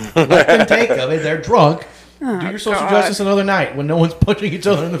other. Like, let them take of it. They're drunk. Do your social justice another night when no one's punching each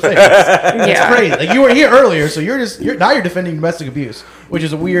other in the face. That's crazy. Like, you were here earlier, so you're defending domestic abuse, which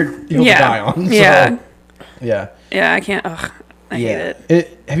is a weird hill to die on. So, yeah. Yeah, I can't. Ugh, I hate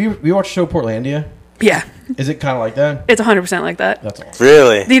it. Have you watched the show Portlandia? Yeah. Is it kind of like that? It's 100% like that. That's awesome.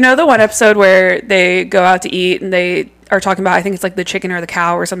 Really? Do you know the one episode where they go out to eat and they are talking about, I think it's like the chicken or the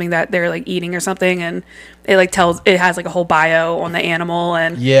cow or something that they're like eating or something, and it like it has like a whole bio on the animal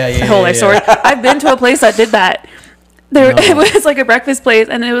and the whole life story. I've been to a place that did that. It was like a breakfast place,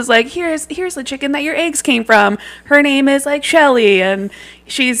 and it was like, here's the chicken that your eggs came from. Her name is like Shelly, and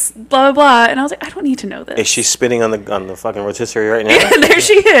she's blah blah blah. And I was like, I don't need to know this. Is she spinning on the fucking rotisserie right now? There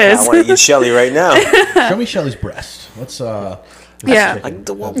she is. I want to eat Shelly right now. Show me Shelly's breast. Let's yeah.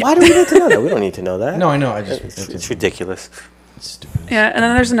 Why do we need to know that? We don't need to know that. No, I know. It's ridiculous. It's stupid. Yeah, and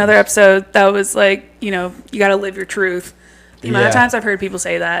then there's another episode that was like, you got to live your truth. The amount of times I've heard people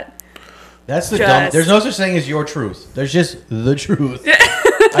say that. That's the dumb. There's no such thing as your truth. There's just the truth.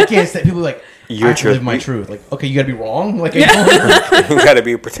 I can't stand people like, Your I have to truth. live my truth. Like, okay, you gotta be wrong. Like, You gotta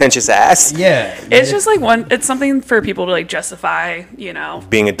be a pretentious ass. yeah. It's just like it's something for people to like justify, Being a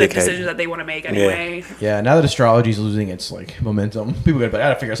the dickhead. decisions that they want to make anyway. Yeah, now that astrology's losing its like momentum, people gotta be like, I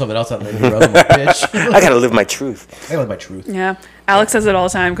gotta figure something else out. Maybe rather than bitch. I gotta live my truth. I gotta live my truth. Yeah. Alex says it all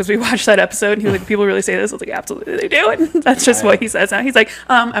the time because we watched that episode and he was like, people really say this. I was like, absolutely they do. And that's just what he says now. He's like,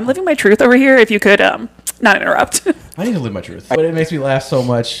 I'm living my truth over here. If you could not interrupt. I need to live my truth, but it makes me laugh so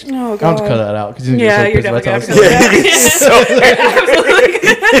much. Oh, I'll have to God. cut that out because Yeah, you're so definitely pissed gonna have to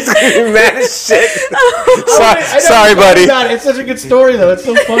about do Mad as shit. I know Sorry, you're talking buddy. about it. It's such a good story though. It's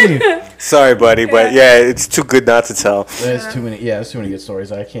so funny. Sorry, buddy, but yeah, it's too good not to tell. There's too many. Yeah, there's too many good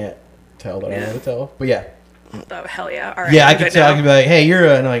stories I can't tell that I want to tell. But yeah, Oh, hell yeah. All right. yeah, I I'm can good tell. I now. can be like, hey, you're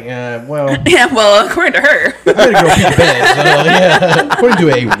and like, well, I Yeah, well, according to her. gotta go pee the bed. So yeah, according to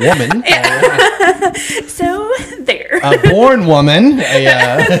a woman, So, there. a born woman.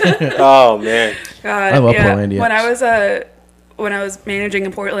 Oh man. God, I love yeah. Portlandia. When I was managing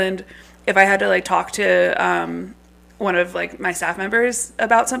in Portland, if I had to like talk to one of like my staff members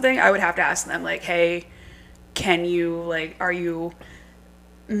about something, I would have to ask them like, "Hey, can you like, are you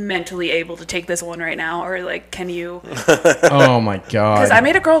mentally able to take this one right now, or like, can you?" Oh my god. Because I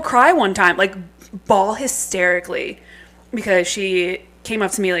made a girl cry one time, like bawl hysterically, because she came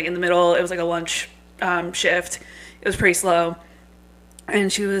up to me like in the middle. It was like a lunch shift. It was pretty slow.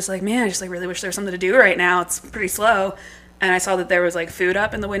 And she was like, man, I just like really wish there was something to do right now. It's pretty slow. And I saw that there was like food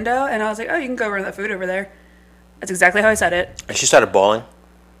up in the window. And I was like, oh, you can go run that food over there. That's exactly how I said it. And she started bawling.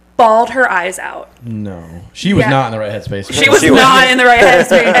 Bawled her eyes out. No, she was Yeah. not in the right headspace. She was not in the right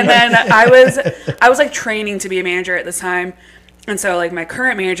headspace. And then I was like training to be a manager at this time. And so like my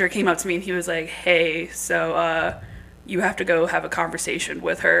current manager came up to me and he was like, hey, so you have to go have a conversation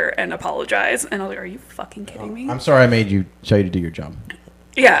with her and apologize. And I was like, are you fucking kidding me? I'm sorry I made you tell you to do your job.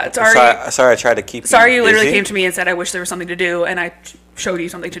 Yeah, sorry. Sorry, I tried to keep. Sorry, you literally busy. came to me and said, I wish there was something to do, and I showed you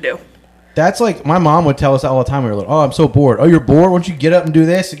something to do. That's like my mom would tell us all the time. We were like, "Oh, I'm so bored. Oh, you're bored. Why don't you get up and do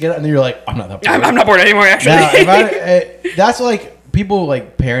this?" And get up, and then you're like, "I'm not that bored." I'm not bored anymore, actually. Now, that's like people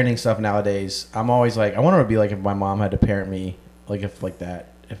like parenting stuff nowadays. I'm always like, I want to be like if my mom had to parent me, like if like that.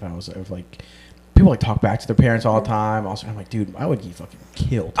 If like people like talk back to their parents all the time. Also, I'm like, dude, I would get fucking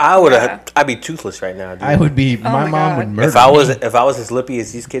killed. I would have. Yeah. I'd be toothless right now, dude. I would be. my my mom God. would murder. If I was me. if I was as lippy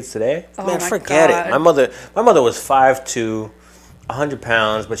as these kids today, Oh man, my forget God. it. My mother was 5'2", 100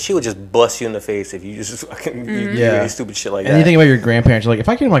 pounds, but she would just bust you in the face if you just fucking you do any stupid shit like And that. you think about your grandparents, you're like, if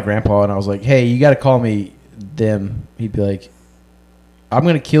I came to my grandpa and I was like, hey, you got to call me them, he'd be like, I'm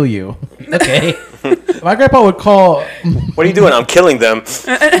going to kill you. Okay. My grandpa would call. What are you doing? I'm killing them.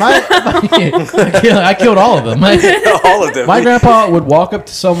 I killed all of them. All of them. My grandpa would walk up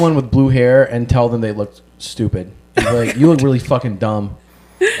to someone with blue hair and tell them they looked stupid. He'd be like, you look really fucking dumb.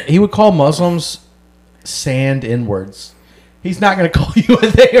 He would call Muslims sand N-words. He's not going to call you a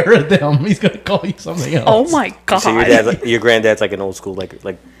they or a them. He's going to call you something else. Oh my God. So your granddad's like an old school like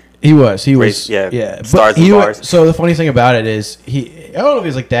He was. yeah, stars and he bars. So the funniest thing about it is I don't know if he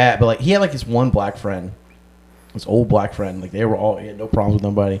was like that, but like he had like this one black friend, this old black friend. Like he had no problems with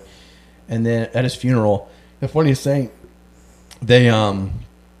nobody. And then at his funeral, the funniest thing, they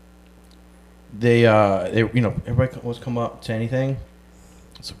everybody was come up to anything.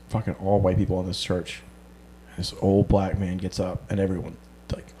 It's fucking all white people in this church. This old black man gets up and everyone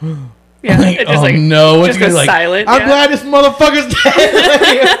like. Yeah, Like, it just oh like no! just It's gonna goes be like, silent. I'm yeah. glad this motherfucker's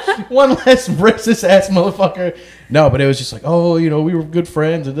dead. Like, one less racist ass motherfucker. No, but it was just like, oh, we were good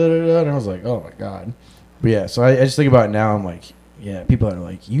friends, and and I was like, oh my god. But yeah, so I just think about it now. I'm like, yeah, people are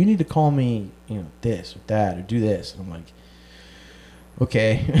like, you need to call me, this or that or do this, and I'm like,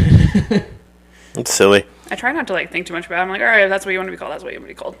 okay. It's silly. I try not to like think too much about it. I'm like, all right, if that's what you want to be called, that's what you want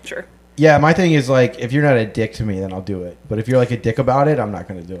to be called. Sure. Yeah, my thing is like, if you're not a dick to me, then I'll do it. But if you're like a dick about it, I'm not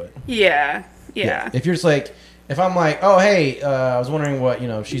gonna do it. Yeah. If you're just like, if I'm like, oh hey, I was wondering what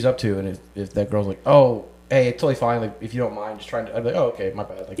she's up to, and if that girl's like, oh hey, it's totally fine. Like if you don't mind, just trying to, I'd be like, oh okay, my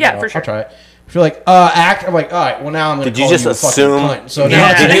bad. Like, Yeah, for sure. I'll try it. If you're like, act, I'm like, all right, well now I'm gonna. Did you call just a fucking assume? cunt. So now,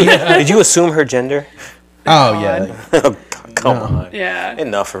 Yeah. Did you assume her gender? oh yeah, Come No. on. Yeah.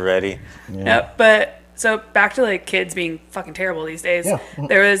 Enough already. Yep. But so back to like kids being fucking terrible these days. Yeah.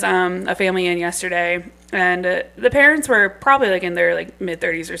 There was a family in yesterday, and the parents were probably like in their like mid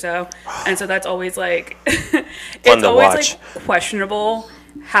 30s or so, and so that's always like it's to always watch. like questionable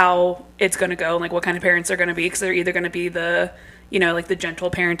how it's gonna go and like what kind of parents they're gonna be, because they're either gonna be the like the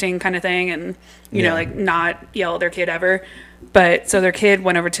gentle parenting kind of thing, and Yeah. like not yell at their kid ever. But so their kid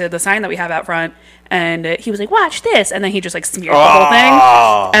went over to the sign that we have out front, and he was like, "Watch this," and then he just like smeared the whole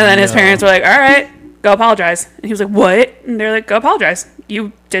thing. And then his parents were like, "All right, go apologize." And he was like, "What?" And they're like, "Go apologize.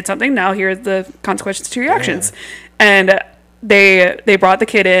 you did something. Now here are the consequences to your actions. And they brought the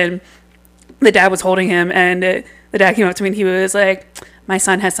kid in. The dad was holding him, and the dad came up to me and he was like, my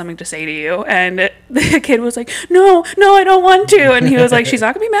son has something to say to you. And the kid was like, no, I don't want to. And he was like, she's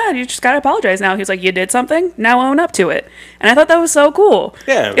not gonna be mad. You just gotta apologize now. He was like, you did something. Now own up to it. And I thought that was so cool.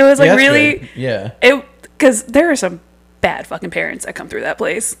 Yeah. It was like really, good. Yeah. because there are some bad fucking parents that come through that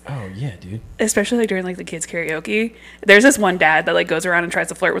place. Oh yeah, dude. Especially like during like the kids karaoke. There's this one dad that like goes around and tries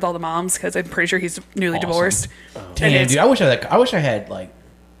to flirt with all the moms because I'm pretty sure he's newly divorced. Damn, dude. I wish I had like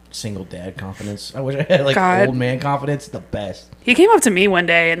single dad confidence. I wish I had like old man confidence. The best. He came up to me one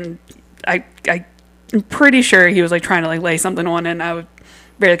day and I'm pretty sure he was like trying to like lay something on, and I would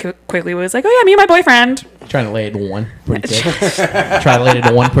very quickly was like, oh yeah, me and my boyfriend. Trying to lay it to one pretty thick. Trying to lay it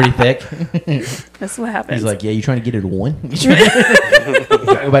to one pretty thick. That's what happens. He's like, yeah, you trying to get it to one? You trying to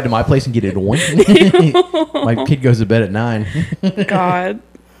go back to my place and get it to one? My kid goes to bed at 9. God.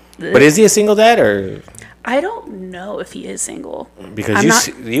 But is he a single dad or? I don't know if he is single. Because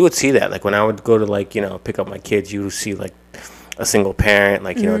you would see that. Like when I would go to like, pick up my kids, you would see like a single parent,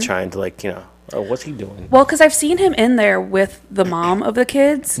 like, trying to like, oh, what's he doing? Well, because I've seen him in there with the mom of the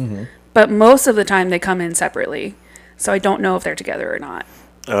kids, but most of the time they come in separately. So I don't know if they're together or not.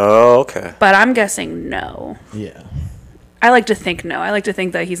 Oh, okay. But I'm guessing no. Yeah. I like to think no. I like to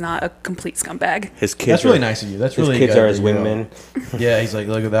think that he's not a complete scumbag. His kids. That's really nice of you. That's really his kids good are his wingmen. Yeah, he's like,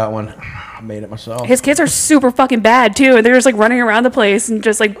 look at that one. I made it myself. His kids are super fucking bad too, and they're just like running around the place and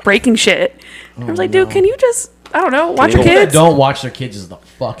just like breaking shit. I was like, dude, can you just, I don't know, watch your People kids? that don't watch their kids is the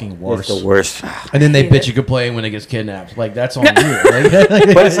fucking worst. It's the worst. And then they bitch and complain when they get kidnapped. Like that's on you.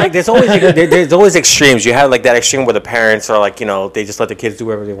 But it's like there's always extremes. You have like that extreme where the parents are like, they just let the kids do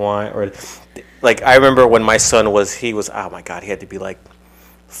whatever they want, or like I remember when my son he was oh my god, he had to be like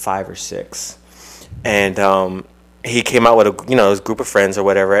 5 or 6, and he came out with his group of friends or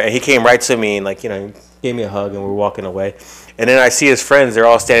whatever, and he came right to me and like gave me a hug, and we were walking away, and then I see his friends, they're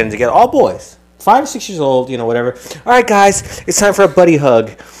all standing together, all boys, 5 or 6 years old, whatever. All right, guys, it's time for a buddy hug.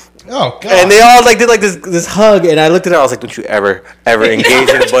 Oh god! And they all like did like this hug, and I looked at her. I was like, "Don't you ever engage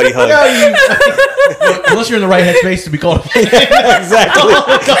in a buddy hug?" Unless you're in the right headspace to be called. Exactly.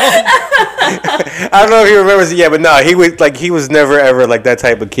 I don't know if he remembers it yet, but no, he was never ever like that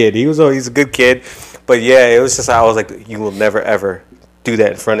type of kid. He's a good kid, but yeah, it was just I was like, "You will never ever do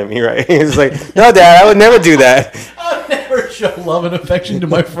that in front of me," right? He was like, "No, Dad, I would never do that." I'll never show love and affection to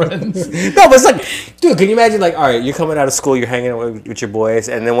my friends. No, but it's like, dude, can you imagine, like, all right, you're coming out of school, you're hanging out with your boys,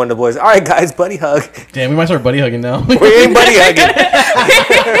 and then one of the boys, all right, guys, buddy hug. Damn, we might start buddy hugging now. We ain't buddy hugging.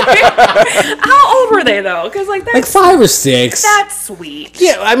 How old were they though? Because like that's Like 5 or 6. That's sweet.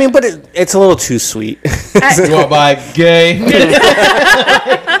 Yeah, I mean, but it's a little too sweet. You want by gay?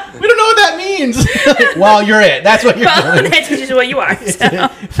 We don't know what that means. Well, you're it. That's what you're doing. That's just what you are. So.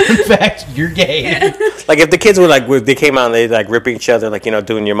 In fact, you're gay. Like if the kids were like, they came out and they like ripping each other, like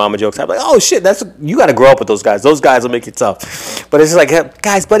doing your mama jokes. I'm like, oh shit, you got to grow up with those guys. Those guys will make it tough. But it's just like, hey,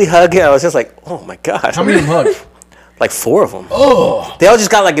 guys, buddy hug. And I was just like, oh my god. How many of them hugged? Like 4 of them. Oh, they all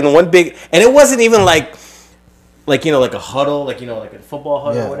just got like in one big, and it wasn't even like like a huddle, like like a football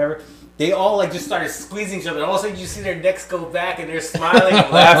huddle or whatever. They all like just started squeezing each other. And all of a sudden, you see their necks go back, and they're smiling and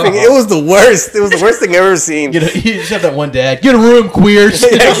laughing. It was the worst. It was the worst thing I've ever seen. You just have that one dad. Get a room, queers.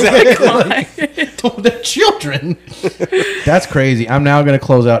 Exactly. They're children. That's crazy. I'm now going to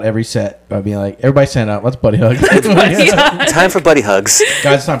close out every set by being like, everybody stand up. Let's buddy hug. Time for buddy hugs,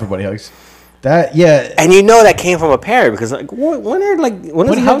 guys. It's time for buddy hugs. That and that came from a parent because like when are like when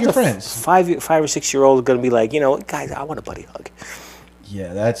is hug your friends? 5 or 6 year old gonna be like guys, I want a buddy hug.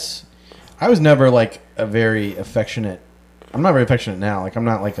 Yeah, I was never like a very affectionate. I'm not very affectionate now. Like I'm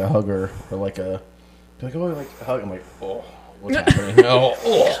not like a hugger or like a like a hug. I'm like what's happening? No.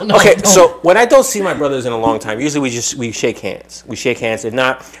 Okay, so when I don't see my brothers in a long time, usually we shake hands. We shake hands, if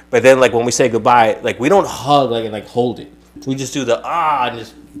not. But then like when we say goodbye, like we don't hug and like hold it. We just do the and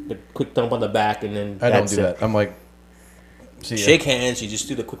just the quick thump on the back, and then I don't do that. I'm like, see ya. Shake hands. You just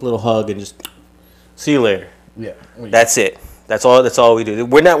do the quick little hug and just see you later. Yeah, that's it. That's all we do.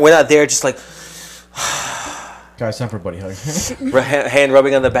 We're not there just like guys, time for a buddy hug. hand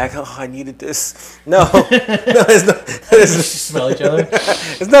rubbing on the back. Oh, I needed this. No, it's smell each other.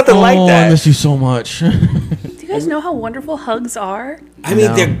 It's nothing like that. I miss you so much. Do you guys know how wonderful hugs are? I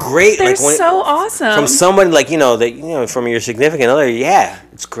mean, they're great. They're so awesome. From someone like that from your significant other. Yeah,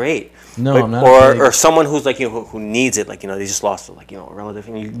 it's great. No, like, I'm not. Or someone who's like who needs it. Like they just lost a relative,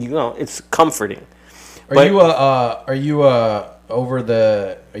 and it's comforting. Are you over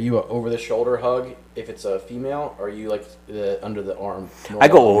the shoulder hug if it's a female, or are you like under the arm? I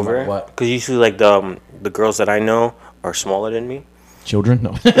go over because usually like the girls that I know are smaller than me, Children? No.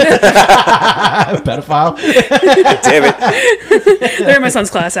 Pedophile? Damn it. They're in my son's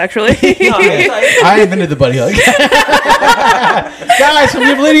class, actually. I invented the buddy hug. Guys,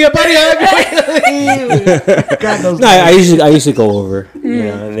 I'm leading a buddy hug. God knows. No, I usually go over,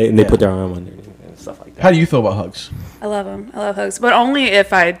 and they put their arm underneath and stuff like that. How do you feel about hugs? I love them. I love hugs, but only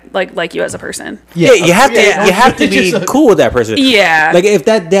if I like you as a person. Yeah, you have to be cool with that person. Yeah. Like if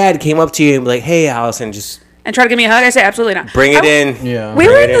that dad came up to you and be like, "Hey, Allison, just." And try to give me a hug, I say absolutely not. Bring it in. Yeah. We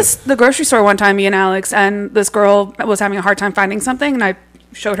were in the grocery store one time, me and Alex, and this girl was having a hard time finding something, and I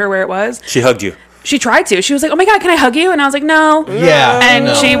showed her where it was. She hugged you. She tried to. She was like, "Oh my God, can I hug you?" And I was like, "No." Yeah.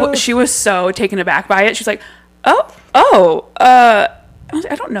 And she was so taken aback by it. She's like,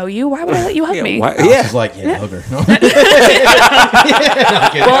 I don't know you. Why would I let you hug me? She's like, hug her. No.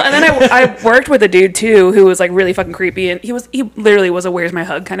 Well, and then I worked with a dude too who was like really fucking creepy, and he literally was a "where's my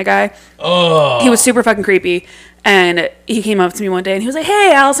hug" kind of guy. Oh. He was super fucking creepy, and he came up to me one day and he was like,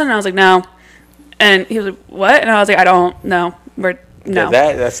 "Hey, Allison," and I was like, "No," and he was like, "What?" And I was like, "I don't know. No."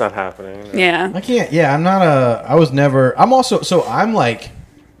 That's not happening. Yeah. I can't. Yeah, I'm not I was never. I'm also. So I'm like.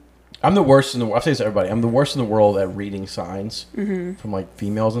 I'm the worst in the world. I say this to everybody. I'm the worst in the world at reading signs from like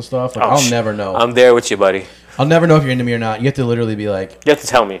females and stuff. Like, I'll never know. I'm there with you, buddy. I'll never know if you're into me or not. You have to literally be like. You have to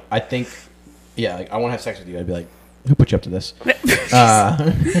tell me. I think. Yeah, like I want to have sex with you. I'd be like, who put you up to this?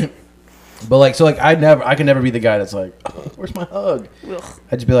 But like, so like, I can never be the guy that's like, oh, where's my hug? Ugh.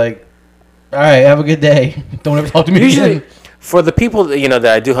 I'd just be like, all right, have a good day. Don't ever talk to me again. For the people that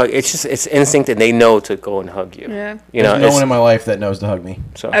I do hug, it's instinct and they know to go and hug you. Yeah. There's no one in my life that knows to hug me.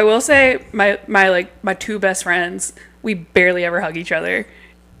 So I will say my two best friends, we barely ever hug each other,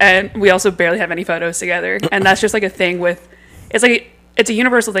 and we also barely have any photos together. And that's just like a thing with, it's a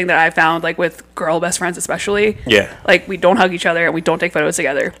universal thing that I found like with girl best friends especially. Yeah. Like we don't hug each other and we don't take photos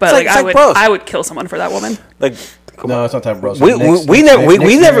together. But I would kill someone for that woman. Like, no, it's not time, bros. We've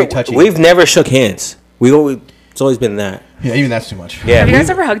never shook hands. It's always been that. Yeah, even that's too much. Yeah. Have you guys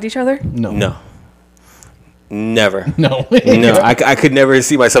ever hugged each other? No. Never. No. No. I could never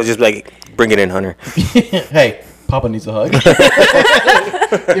see myself just like, bring it in, Hunter. Hey, Papa needs a hug.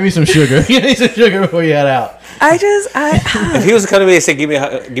 Give me some sugar. Give me some sugar before you head out. If he was coming to me and say, give me a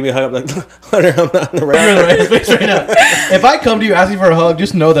hug, I'm like, Hunter, I'm not in the right space right now. If I come to you asking for a hug,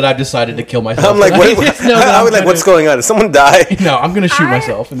 just know that I've decided to kill myself. I'm like, what's going on? Did someone die? No, I'm going to shoot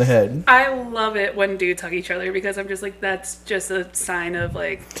myself in the head. I love it when dudes hug each other because I'm just like, that's just a sign of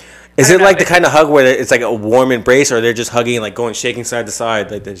like... Is it like the kind of hug where it's like a warm embrace, or they're just hugging and like going shaking side to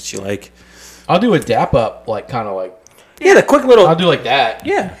side? Like, that she like... I'll do a dap up, like kind of like... Yeah, the quick little... I'll do like that.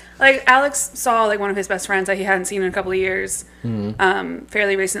 Yeah. Like Alex saw like one of his best friends that he hadn't seen in a couple of years,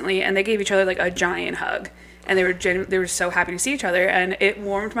 fairly recently, and they gave each other like a giant hug, and they were so happy to see each other, and it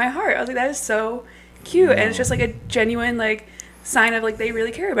warmed my heart. I was like, that is so cute, and it's just like a genuine like sign of like they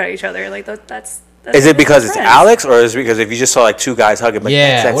really care about each other. Like that's is it because it's Alex, or is it because if you just saw like two guys hugging? Like,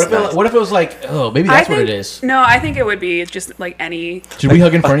 yeah. What if it was like, oh, maybe that's what it is? No, I think it would be just like any. Should we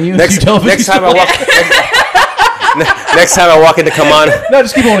hug in front of you? Next time I walk. Next time I walk into Come On. No,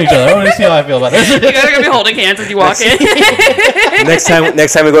 just keep holding each other. I want to see how I feel about it. You gotta be holding hands as you walk in. Next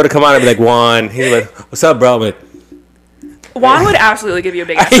time we go to Come On, I'll be like, Juan. He's like, what's up, bro? I'm like, Juan would absolutely give you a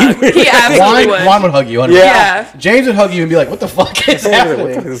big ass hug. He absolutely would. Juan would hug you. 100%. Yeah. James would hug you and be like, what the fuck is happening?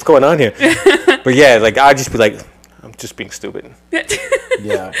 What the fuck is going on here? But yeah, like I'd just be like, I'm just being stupid.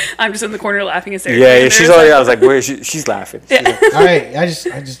 Yeah. I'm just in the corner laughing and staring. Yeah, she's already. I was like, where is she? She's laughing. Yeah. Like, all right, I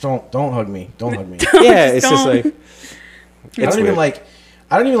just don't hug me. Don't hug me. Yeah, it's just like. I don't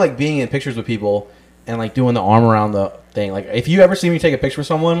even like being in pictures with people and like doing the arm around the thing. Like if you ever see me take a picture with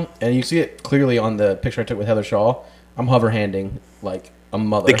someone and you see it clearly on the picture I took with Heather Shaw, I'm hover handing like a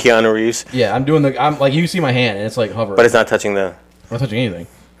mother. The Keanu Reeves. Yeah, I'm like you see my hand and it's like hovering. But it's not touching the. I'm not touching anything.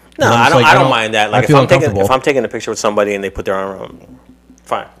 No, I don't mind that. Like if I'm taking a picture with somebody and they put their arm around,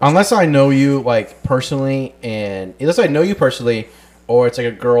 fine. Unless I know you like personally, and unless I know you personally, or it's like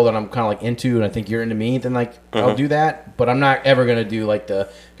a girl that I'm kind of like into and I think you're into me, then like I'll do that. But I'm not ever gonna do like because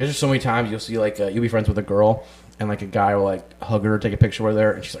there's so many times you'll see like you'll be friends with a girl and like a guy will like hug her, take a picture with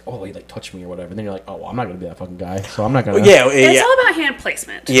her, and she's like, oh, he like touched me or whatever. And then you're like, oh, well, I'm not gonna be that fucking guy, so I'm not gonna. It's all about hand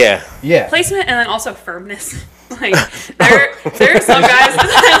placement. Yeah. Placement and then also firmness. Like there are some guys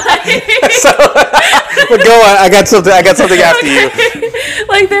that like. So, but go on. I got something after you.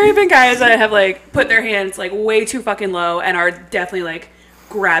 Like there have been guys that have like put their hands like way too fucking low and are definitely like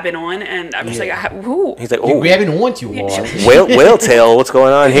grabbing on, and I'm just like, ooh. He's like, oh, grabbing on too hard. Whale tail. What's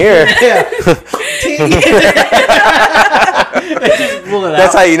going on here? Yeah.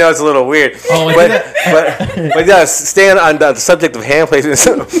 That's how you know it's a little weird. Oh, like but yeah, staying on the subject of hand placements,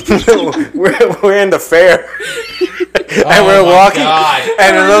 we're in the fair. And we're walking,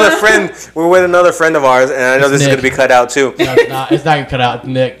 and another friend. We're with another friend of ours, and I know this is going to be cut out too. No, it's not. It's not going to cut out.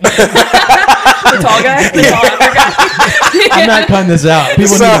 Nick. The tall guy? The tall other guy? I'm not cutting this out.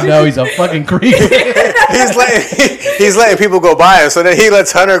 People need to know he's a fucking creep. He's letting people go by him, so then he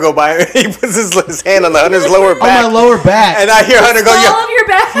lets Hunter go by him. He puts his hand on the Hunter's lower back. On my lower back. And I hear Hunter go, All of your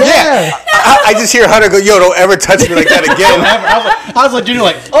back? Yeah. I just hear Hunter go, yo, don't ever touch me like that again. I was like, Junior,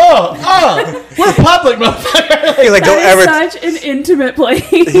 like, we're public, motherfucker. He's like, don't ever. Such an intimate place.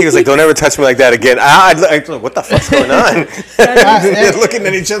 He was like, don't ever touch me like that again. I like, what the fuck's going on? They're looking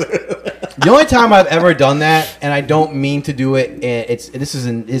at each other. The only time I've ever done that, and I don't mean to do it, this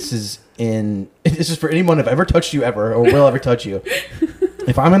is for anyone who've ever touched you ever or will ever touch you.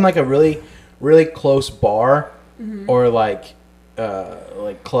 If I'm in like a really, really close bar or like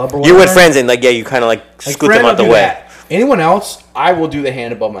club or whatever. You're with friends and like, yeah, you kind of like scoot them out the way. That. Anyone else, I will do the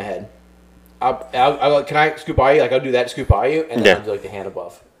hand above my head. I'll can I scoot by you? Like I'll do that, scoot by you, and then I'll do like the hand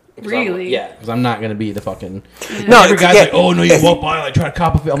above. Really? Yeah, because I'm not gonna be the fucking. Yeah. No, every guy's like, oh no, you walk by like try to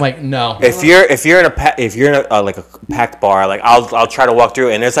cop a fit. I'm like, no. If you're in a like a packed bar, like I'll try to walk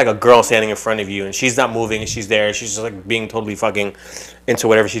through, and there's like a girl standing in front of you, and she's not moving, and she's there, she's just like being totally fucking into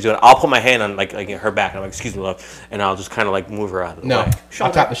whatever she's doing. I'll put my hand on like her back, and I'm like, excuse me, love, and I'll just kind of like move her out of the way.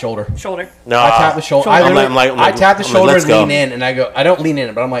 I'll tap the shoulder. No, I tap the shoulder. I tap the shoulder and lean in, and I go. I don't lean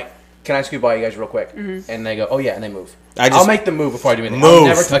in, but I'm like, can I scoot by you guys real quick? And they go, oh yeah, and they move. I'll make them move before I do anything. I'll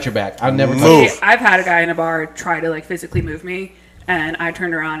never touch your back. I'll never touch move. you. I've had a guy in a bar try to like physically move me, and I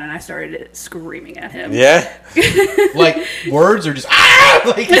turned around and I started screaming at him. Yeah. Like words or just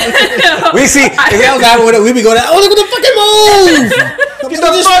like we see if that was happening, we'd be going, oh look at the fucking move! Get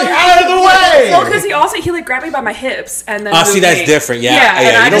the fuck out of the way! Well, because he like grabbed me by my hips and then. See, that's different. Yeah.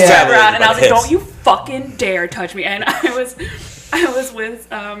 And I just turned around and I was like, hips. "Don't you fucking dare touch me!" And I was with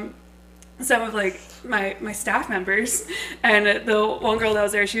some of like my staff members, and the one girl that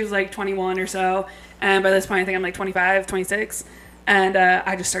was there, she was like 21 or so, and by this point I think I'm like 25, 26, and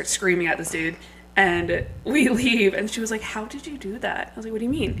I just start screaming at this dude, and we leave, and she was like, how did you do that? I was like, what do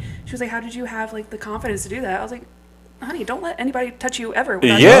you mean? She was like, how did you have like the confidence to do that? I was like, honey, don't let anybody touch you ever.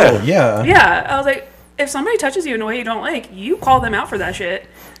 Yeah, I was like, if somebody touches you in a way you don't like, you call them out for that shit.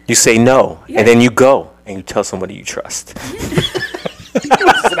 You say no, and then you go and you tell somebody you trust.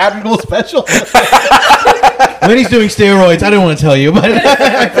 It's an abnormal special. When he's doing steroids, I didn't want to tell you, but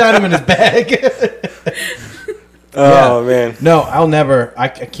I found him in his bag. Oh man, no, I'll never. I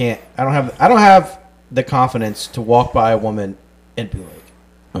can't. I don't have the confidence to walk by a woman and be like,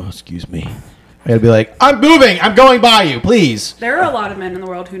 "Oh, excuse me." I gotta be like, "I'm moving. I'm going by you, please." There are a lot of men in the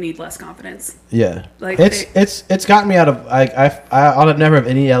world who need less confidence. Yeah, like it's gotten me out of. I'll never have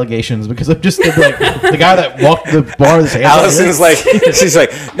any allegations because I'm just like the guy that walked the bar. Allison's like, she's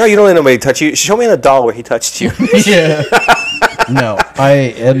like, no, you don't let nobody touch you. Show me in a doll where he touched you. Yeah. No,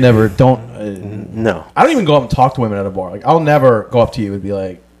 I never don't. No, I don't even go up and talk to women at a bar. Like I'll never go up to you and be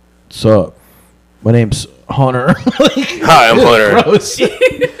like, "Sup, my name's Hunter." Like, hi, I'm Hunter. Gross.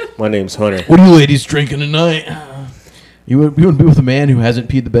 My name's Hunter. What are you ladies drinking tonight? You wouldn't be with a man who hasn't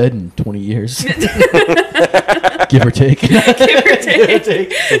peed the bed in 20 years. Give or take. Give or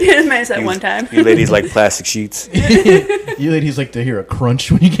take. Yeah, might have said one time. You ladies like plastic sheets. You ladies like to hear a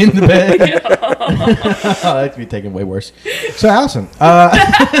crunch when you get into bed. That could be taken way worse. So, Allison,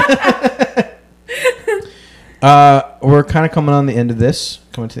 we're kind of coming on the end of this.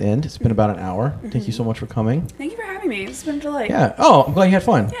 Coming to the end. It's been about an hour. Thank you so much for coming. Thank you for having me. It's been a delight. Yeah. Oh, I'm glad you had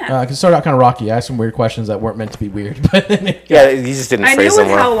fun. Yeah. Because it started out kind of rocky. I asked some weird questions that weren't meant to be weird. But yeah, you just didn't phrase them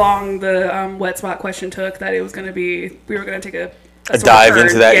well. I knew with how long the wet spot question took that it was going to be, we were going to take a dive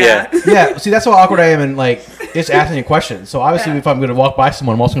into that, yeah. Yeah, see, that's how awkward I am in, like, just asking you questions. So, obviously, if I'm going to walk by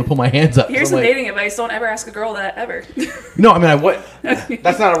someone, I'm also going to put my hands up. Here's some dating advice. Don't ever ask a girl that, ever. No, I mean, I would.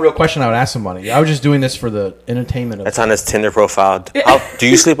 That's not a real question I would ask somebody. I was just doing this for the entertainment of That's on his Tinder profile. Do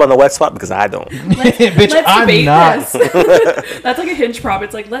you sleep on the wet spot? Because I don't. Bitch, I'm not. That's like a Hinge prop.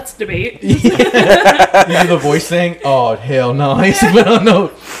 It's like, let's debate. You do the voice thing? Oh, hell no. I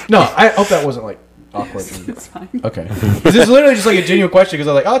no, I hope that wasn't, like, awkward. It's fine. Okay. This is literally just like a genuine question because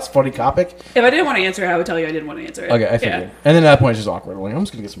I was like, oh, it's a funny topic. If I didn't want to answer it, I would tell you I didn't want to answer it. Okay, I figured. Yeah. And then at that point, it's just awkward. I'm like, I'm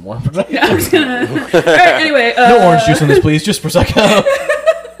just going to get some more. Yeah, I'm just going to. All right, anyway. No orange juice on this, please. Just Prosecco.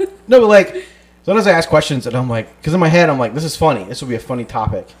 No, but like, sometimes I ask questions and I'm like, because in my head, I'm like, this is funny. This will be a funny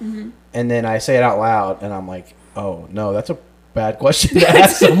topic. Mm-hmm. And then I say it out loud and I'm like, oh, no, that's a bad question to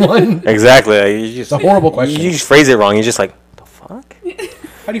ask someone. Exactly. It's a horrible question. You just phrase it wrong. You're just like, the fuck?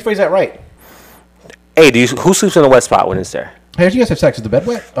 How do you phrase that right? Hey, who sleeps in a wet spot when it's there? Hey, did you guys have sex? Is the bed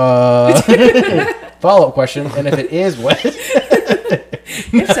wet? Follow-up question. And if it is wet...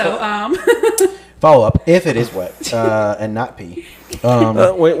 If so, Follow-up. If it is wet and not pee.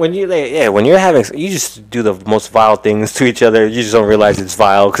 When you're having, you just do the most vile things to each other. You just don't realize it's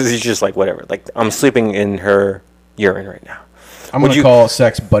vile because you're just like, whatever. Like, I'm sleeping in her urine right now. I'm going to call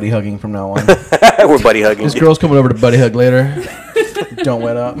sex buddy hugging from now on. We're buddy hugging. This girl's coming over to buddy hug later. Don't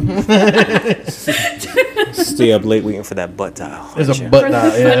wet up. Stay up late waiting for that butt dial. There's a butt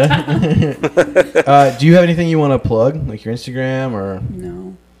dial, yeah. Do you have anything you want to plug? Like your Instagram or?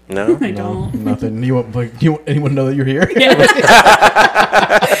 no. No? I don't. Nothing. Do you want anyone to know that you're here? Yeah.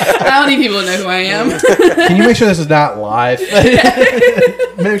 I don't need people to know who I am. Can you make sure this is not live?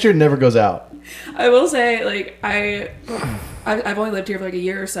 Make sure it never goes out. I will say, like, I've only lived here for like a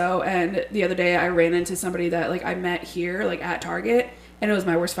year or so, and the other day I ran into somebody that like I met here like at Target, and it was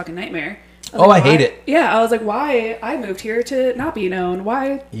my worst fucking nightmare. I hate it. Yeah, I was like, why? I moved here to not be known.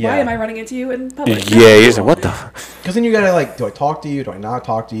 Why am I running into you in public? Yeah, you're like, what the? Because then you gotta like, do I talk to you? Do I not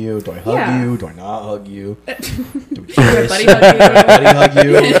talk to you? Do I hug you? Do I not hug you? Do we kiss? Buddy hug you. Buddy hug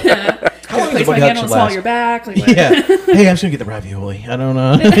you? Yeah. How long Place does my a buddy hug hand on should the small of last? your back. Like, Yeah. Hey, I'm just gonna get the ravioli. I don't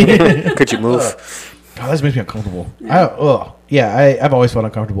know. Could you move? God, this makes me uncomfortable. I've always felt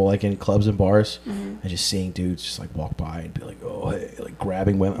uncomfortable, like in clubs and bars, and just seeing dudes just like walk by and be like, oh, hey, like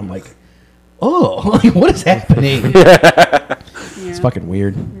grabbing women. I'm like, oh, like, what is happening? It's fucking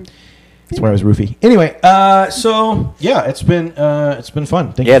weird. That's why I was roofie. Anyway, so yeah, it's been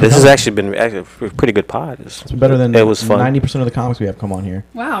fun. Thank you. This has actually been a pretty good pod. It's been better than it was fun. 90% of the comics we have come on here.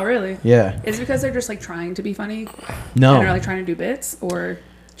 wow, really? Yeah. Is it because they're just like trying to be funny? No. And they're like trying to do bits, or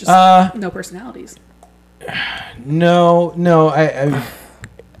just no personalities? No.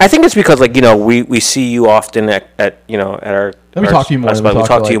 I think it's because, like, you know, we see you often at our. Let me talk to you more. We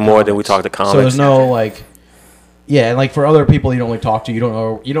talk to you more than we talk to comics. So there's no like, yeah, and like for other people you don't like talk to, you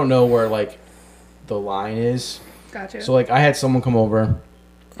don't know where like the line is. Gotcha. So like I had someone come over,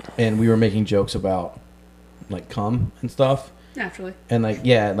 and we were making jokes about like cum and stuff, Naturally. and like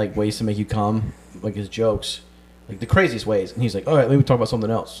like ways to make you cum, like his jokes, like the craziest ways. And he's like, all right, let me talk about something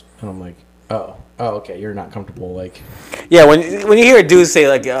else. And I'm like, oh, okay, you're not comfortable, like. Yeah, when you hear a dude say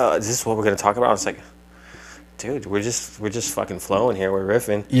like, "Is this what we're gonna talk about?" It's like, dude, we're just fucking flowing here. We're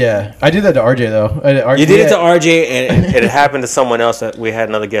riffing. Yeah, I did that to RJ though. You did it to RJ, and it happened to someone else. That we had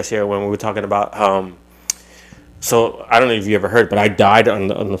another guest here when we were talking about. So I don't know if you ever heard, but I died on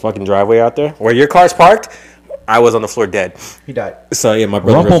the fucking driveway out there where your car's parked. I was on the floor dead. He died. So yeah, my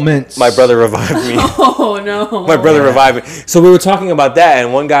brother revived me. Oh no. My brother revived me. So we were talking about that,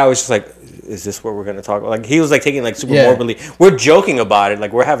 and one guy was just like, is this what we're going to talk about? Like, he was like taking like super morbidly. We're joking about it.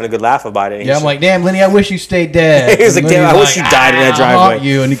 Like, we're having a good laugh about it. Yeah, I'm like, damn, Lenny, I wish you stayed dead. He was like, damn, I wish you died in that driveway. I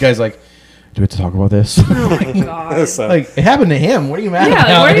you. And you guys like, do we have to talk about this? Oh my god. So, like, it happened to him. What are you mad Yeah,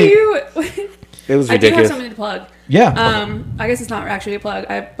 about? like, where are you? it was I do have ridiculous. something to plug. Yeah. I guess it's not actually a plug,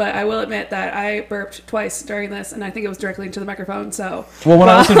 but I will admit that I burped twice during this, and I think it was directly into the microphone. So, well, when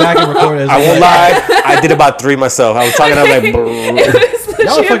I listened back and recorded, I won't lie, I did about 3 myself. I was talking, I was like, it was the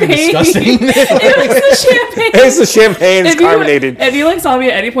y'all are fucking champagne. disgusting. It was the champagne. it's the champagne, it's carbonated. If you like saw me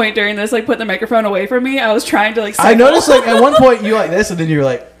at any point during this, like put the microphone away from me, I was trying to like. I noticed like at one point you like this, and then you were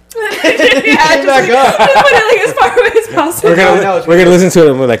like, yeah, came back up. Put it like as far away as possible. We're gonna listen to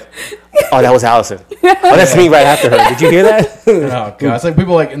it, and we're like, oh, that was Allisun. Oh, that's me right after her. Did you hear that? Oh god, it's like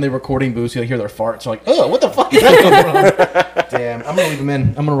people like in the recording booths, you like hear their farts, you're like, oh, what the fuck is that going on? Damn, I'm gonna leave them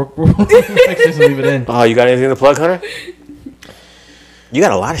in. I'm gonna fix this and leave it in. Oh, you got anything to plug, Hunter? You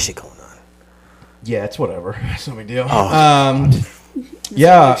got a lot of shit going on. Yeah, it's whatever. It's no big deal. Oh.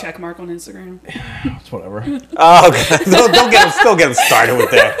 Yeah, Check mark on Instagram. it's whatever. Oh, God. Don't get him started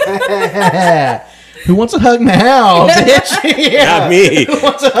with that. Who wants a hug now, bitch? Yeah. Not me. Who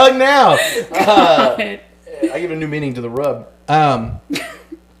wants a hug now? God. I give a new meaning to the rub.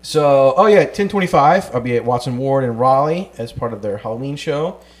 So, 10/25, I'll be at Watson Ward in Raleigh as part of their Halloween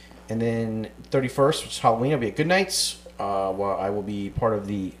show. And then 31st, which is Halloween, I'll be at Goodnights. Well, I will be part of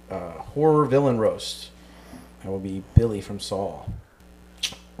the horror villain roast. I will be Billy from Saw.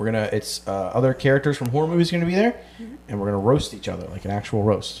 It's other characters from horror movies going to be there, and we're going to roast each other like an actual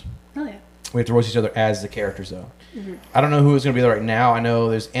roast. Oh yeah. We have to roast each other as the characters, though. Mm-hmm. I don't know who is going to be there right now. I know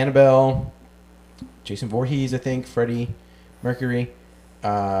there's Annabelle, Jason Voorhees, I think, Freddie Mercury.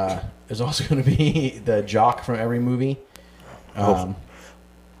 There's also going to be the jock from every movie. I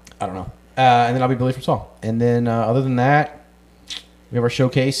don't know. And then I'll be Billy from Saw. And then other than that, we have our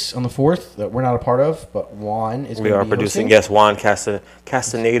showcase on the 4th that we're not a part of, but Juan is going to be We are producing, hosting. yes, Juan Castaneda.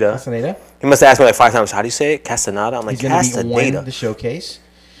 Castaneda. He must have asked me like 5 times, how do you say it? Castaneda? I'm like, He's going to be Castaneda. on the showcase.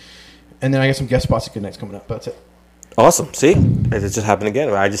 And then I got some guest spots at Good Nights coming up. But that's it. Awesome. See, it just happened again.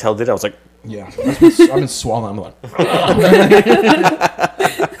 I just held it. I was like, yeah, I've been swallowing. I'm like,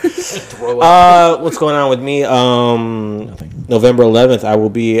 what's going on with me? nothing. November 11th, I will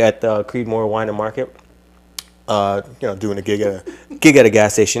be at the Creedmoor Wine and Market. Doing a gig at a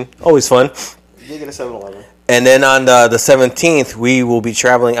gas station. Always fun. Gig at a 7-Eleven. And then on the 17th, we will be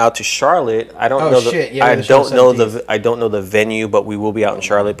traveling out to Charlotte. I don't know I don't know the venue, but we will be out in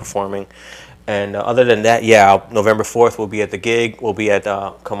Charlotte performing. And other than that, November 4th, we'll be at the gig. We'll be at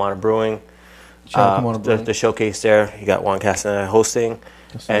Kamana Brewing. The showcase there. You got Juan Castaneda hosting.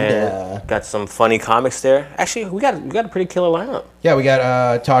 And got some funny comics there. Actually, we got a pretty killer lineup. Yeah, we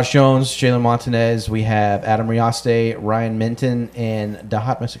got Taj Jones, Jalen Montanez. We have Adam Riaste, Ryan Minton, and the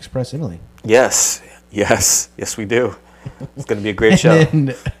Hot Mess Express Italy. Yes, we do. It's going to be a great show.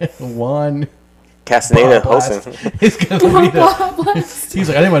 And Juan Castaneda hosting. It's going to be he's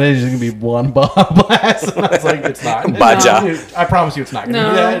like, I think my name is going to be Juan Bob Blast. And I was like, it's not. Baja. No. I promise you, it's not going to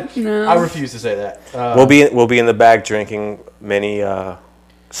be that. No. I refuse to say that. We'll be in the back drinking many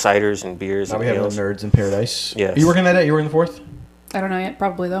ciders and beers. Now and we have meals. Nerds in Paradise. Yes. Are you working that day? You working the 4th? I don't know yet.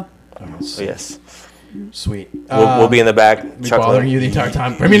 Probably though. Yes. Sweet. We'll be in the back. Be bothering you the entire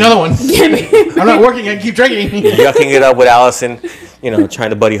time. Bring me another one. I'm not working. I can keep drinking. Yucking it up with Allison. Trying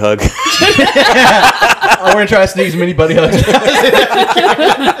to buddy hug. We're gonna try to sneak as many buddy hugs.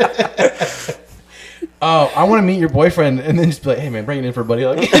 I want to meet your boyfriend and then just be like, hey man, bring it in for a buddy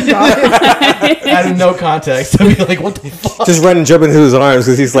hug. Out of no context. I'd be like, what the fuck? Just run and jump into his arms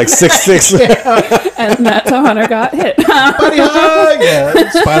because he's like 6'6". And that's how Hunter got hit. Buddy hug! Yeah,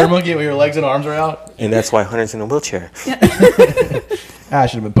 spider monkey where your legs and arms are out. And that's why Hunter's in a wheelchair. I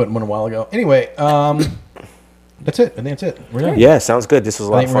should have been putting one a while ago. Anyway, that's it. I think that's it. We're done. Yeah, sounds good. This was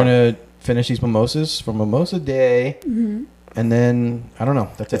a lot of fun. We're going to finish these mimosas for Mimosa Day. Mm-hmm. And then, I don't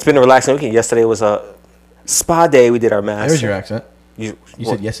know. That's it. It's been a relaxing weekend. Yesterday was a spa day. We did our mask. There's your accent. You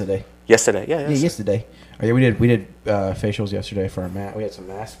said yesterday. Yesterday, yeah. Yeah, yesterday. Oh, yeah, we did facials yesterday for our mat. We had some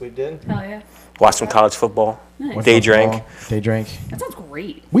masks we did. Oh, yeah. Watched some college football. Nice. Day drank. That sounds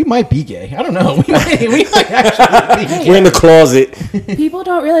great. We might be gay. I don't know. We might actually be gay. We're in the closet. People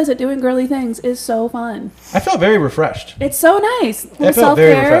don't realize that doing girly things is so fun. I felt very refreshed. It's so nice. I felt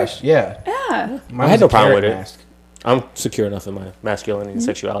very refreshed. Yeah. Yeah. I had no problem with it. Mask. I'm secure enough in my masculinity and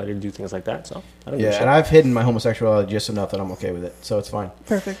sexuality to do things like that. So I don't give a shit. And I've hidden my homosexuality just enough that I'm okay with it. So it's fine.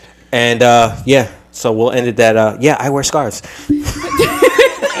 Perfect. And so we'll end it that. I wear scarves.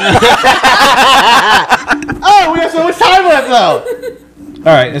 Oh, we have so much time left though.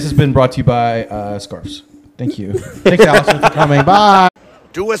 All right, this has been brought to you by Scarves. Thank you. Thanks, Allisun, for coming. Bye.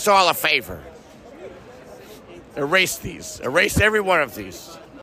 Do us all a favor. Erase these. Erase every one of these.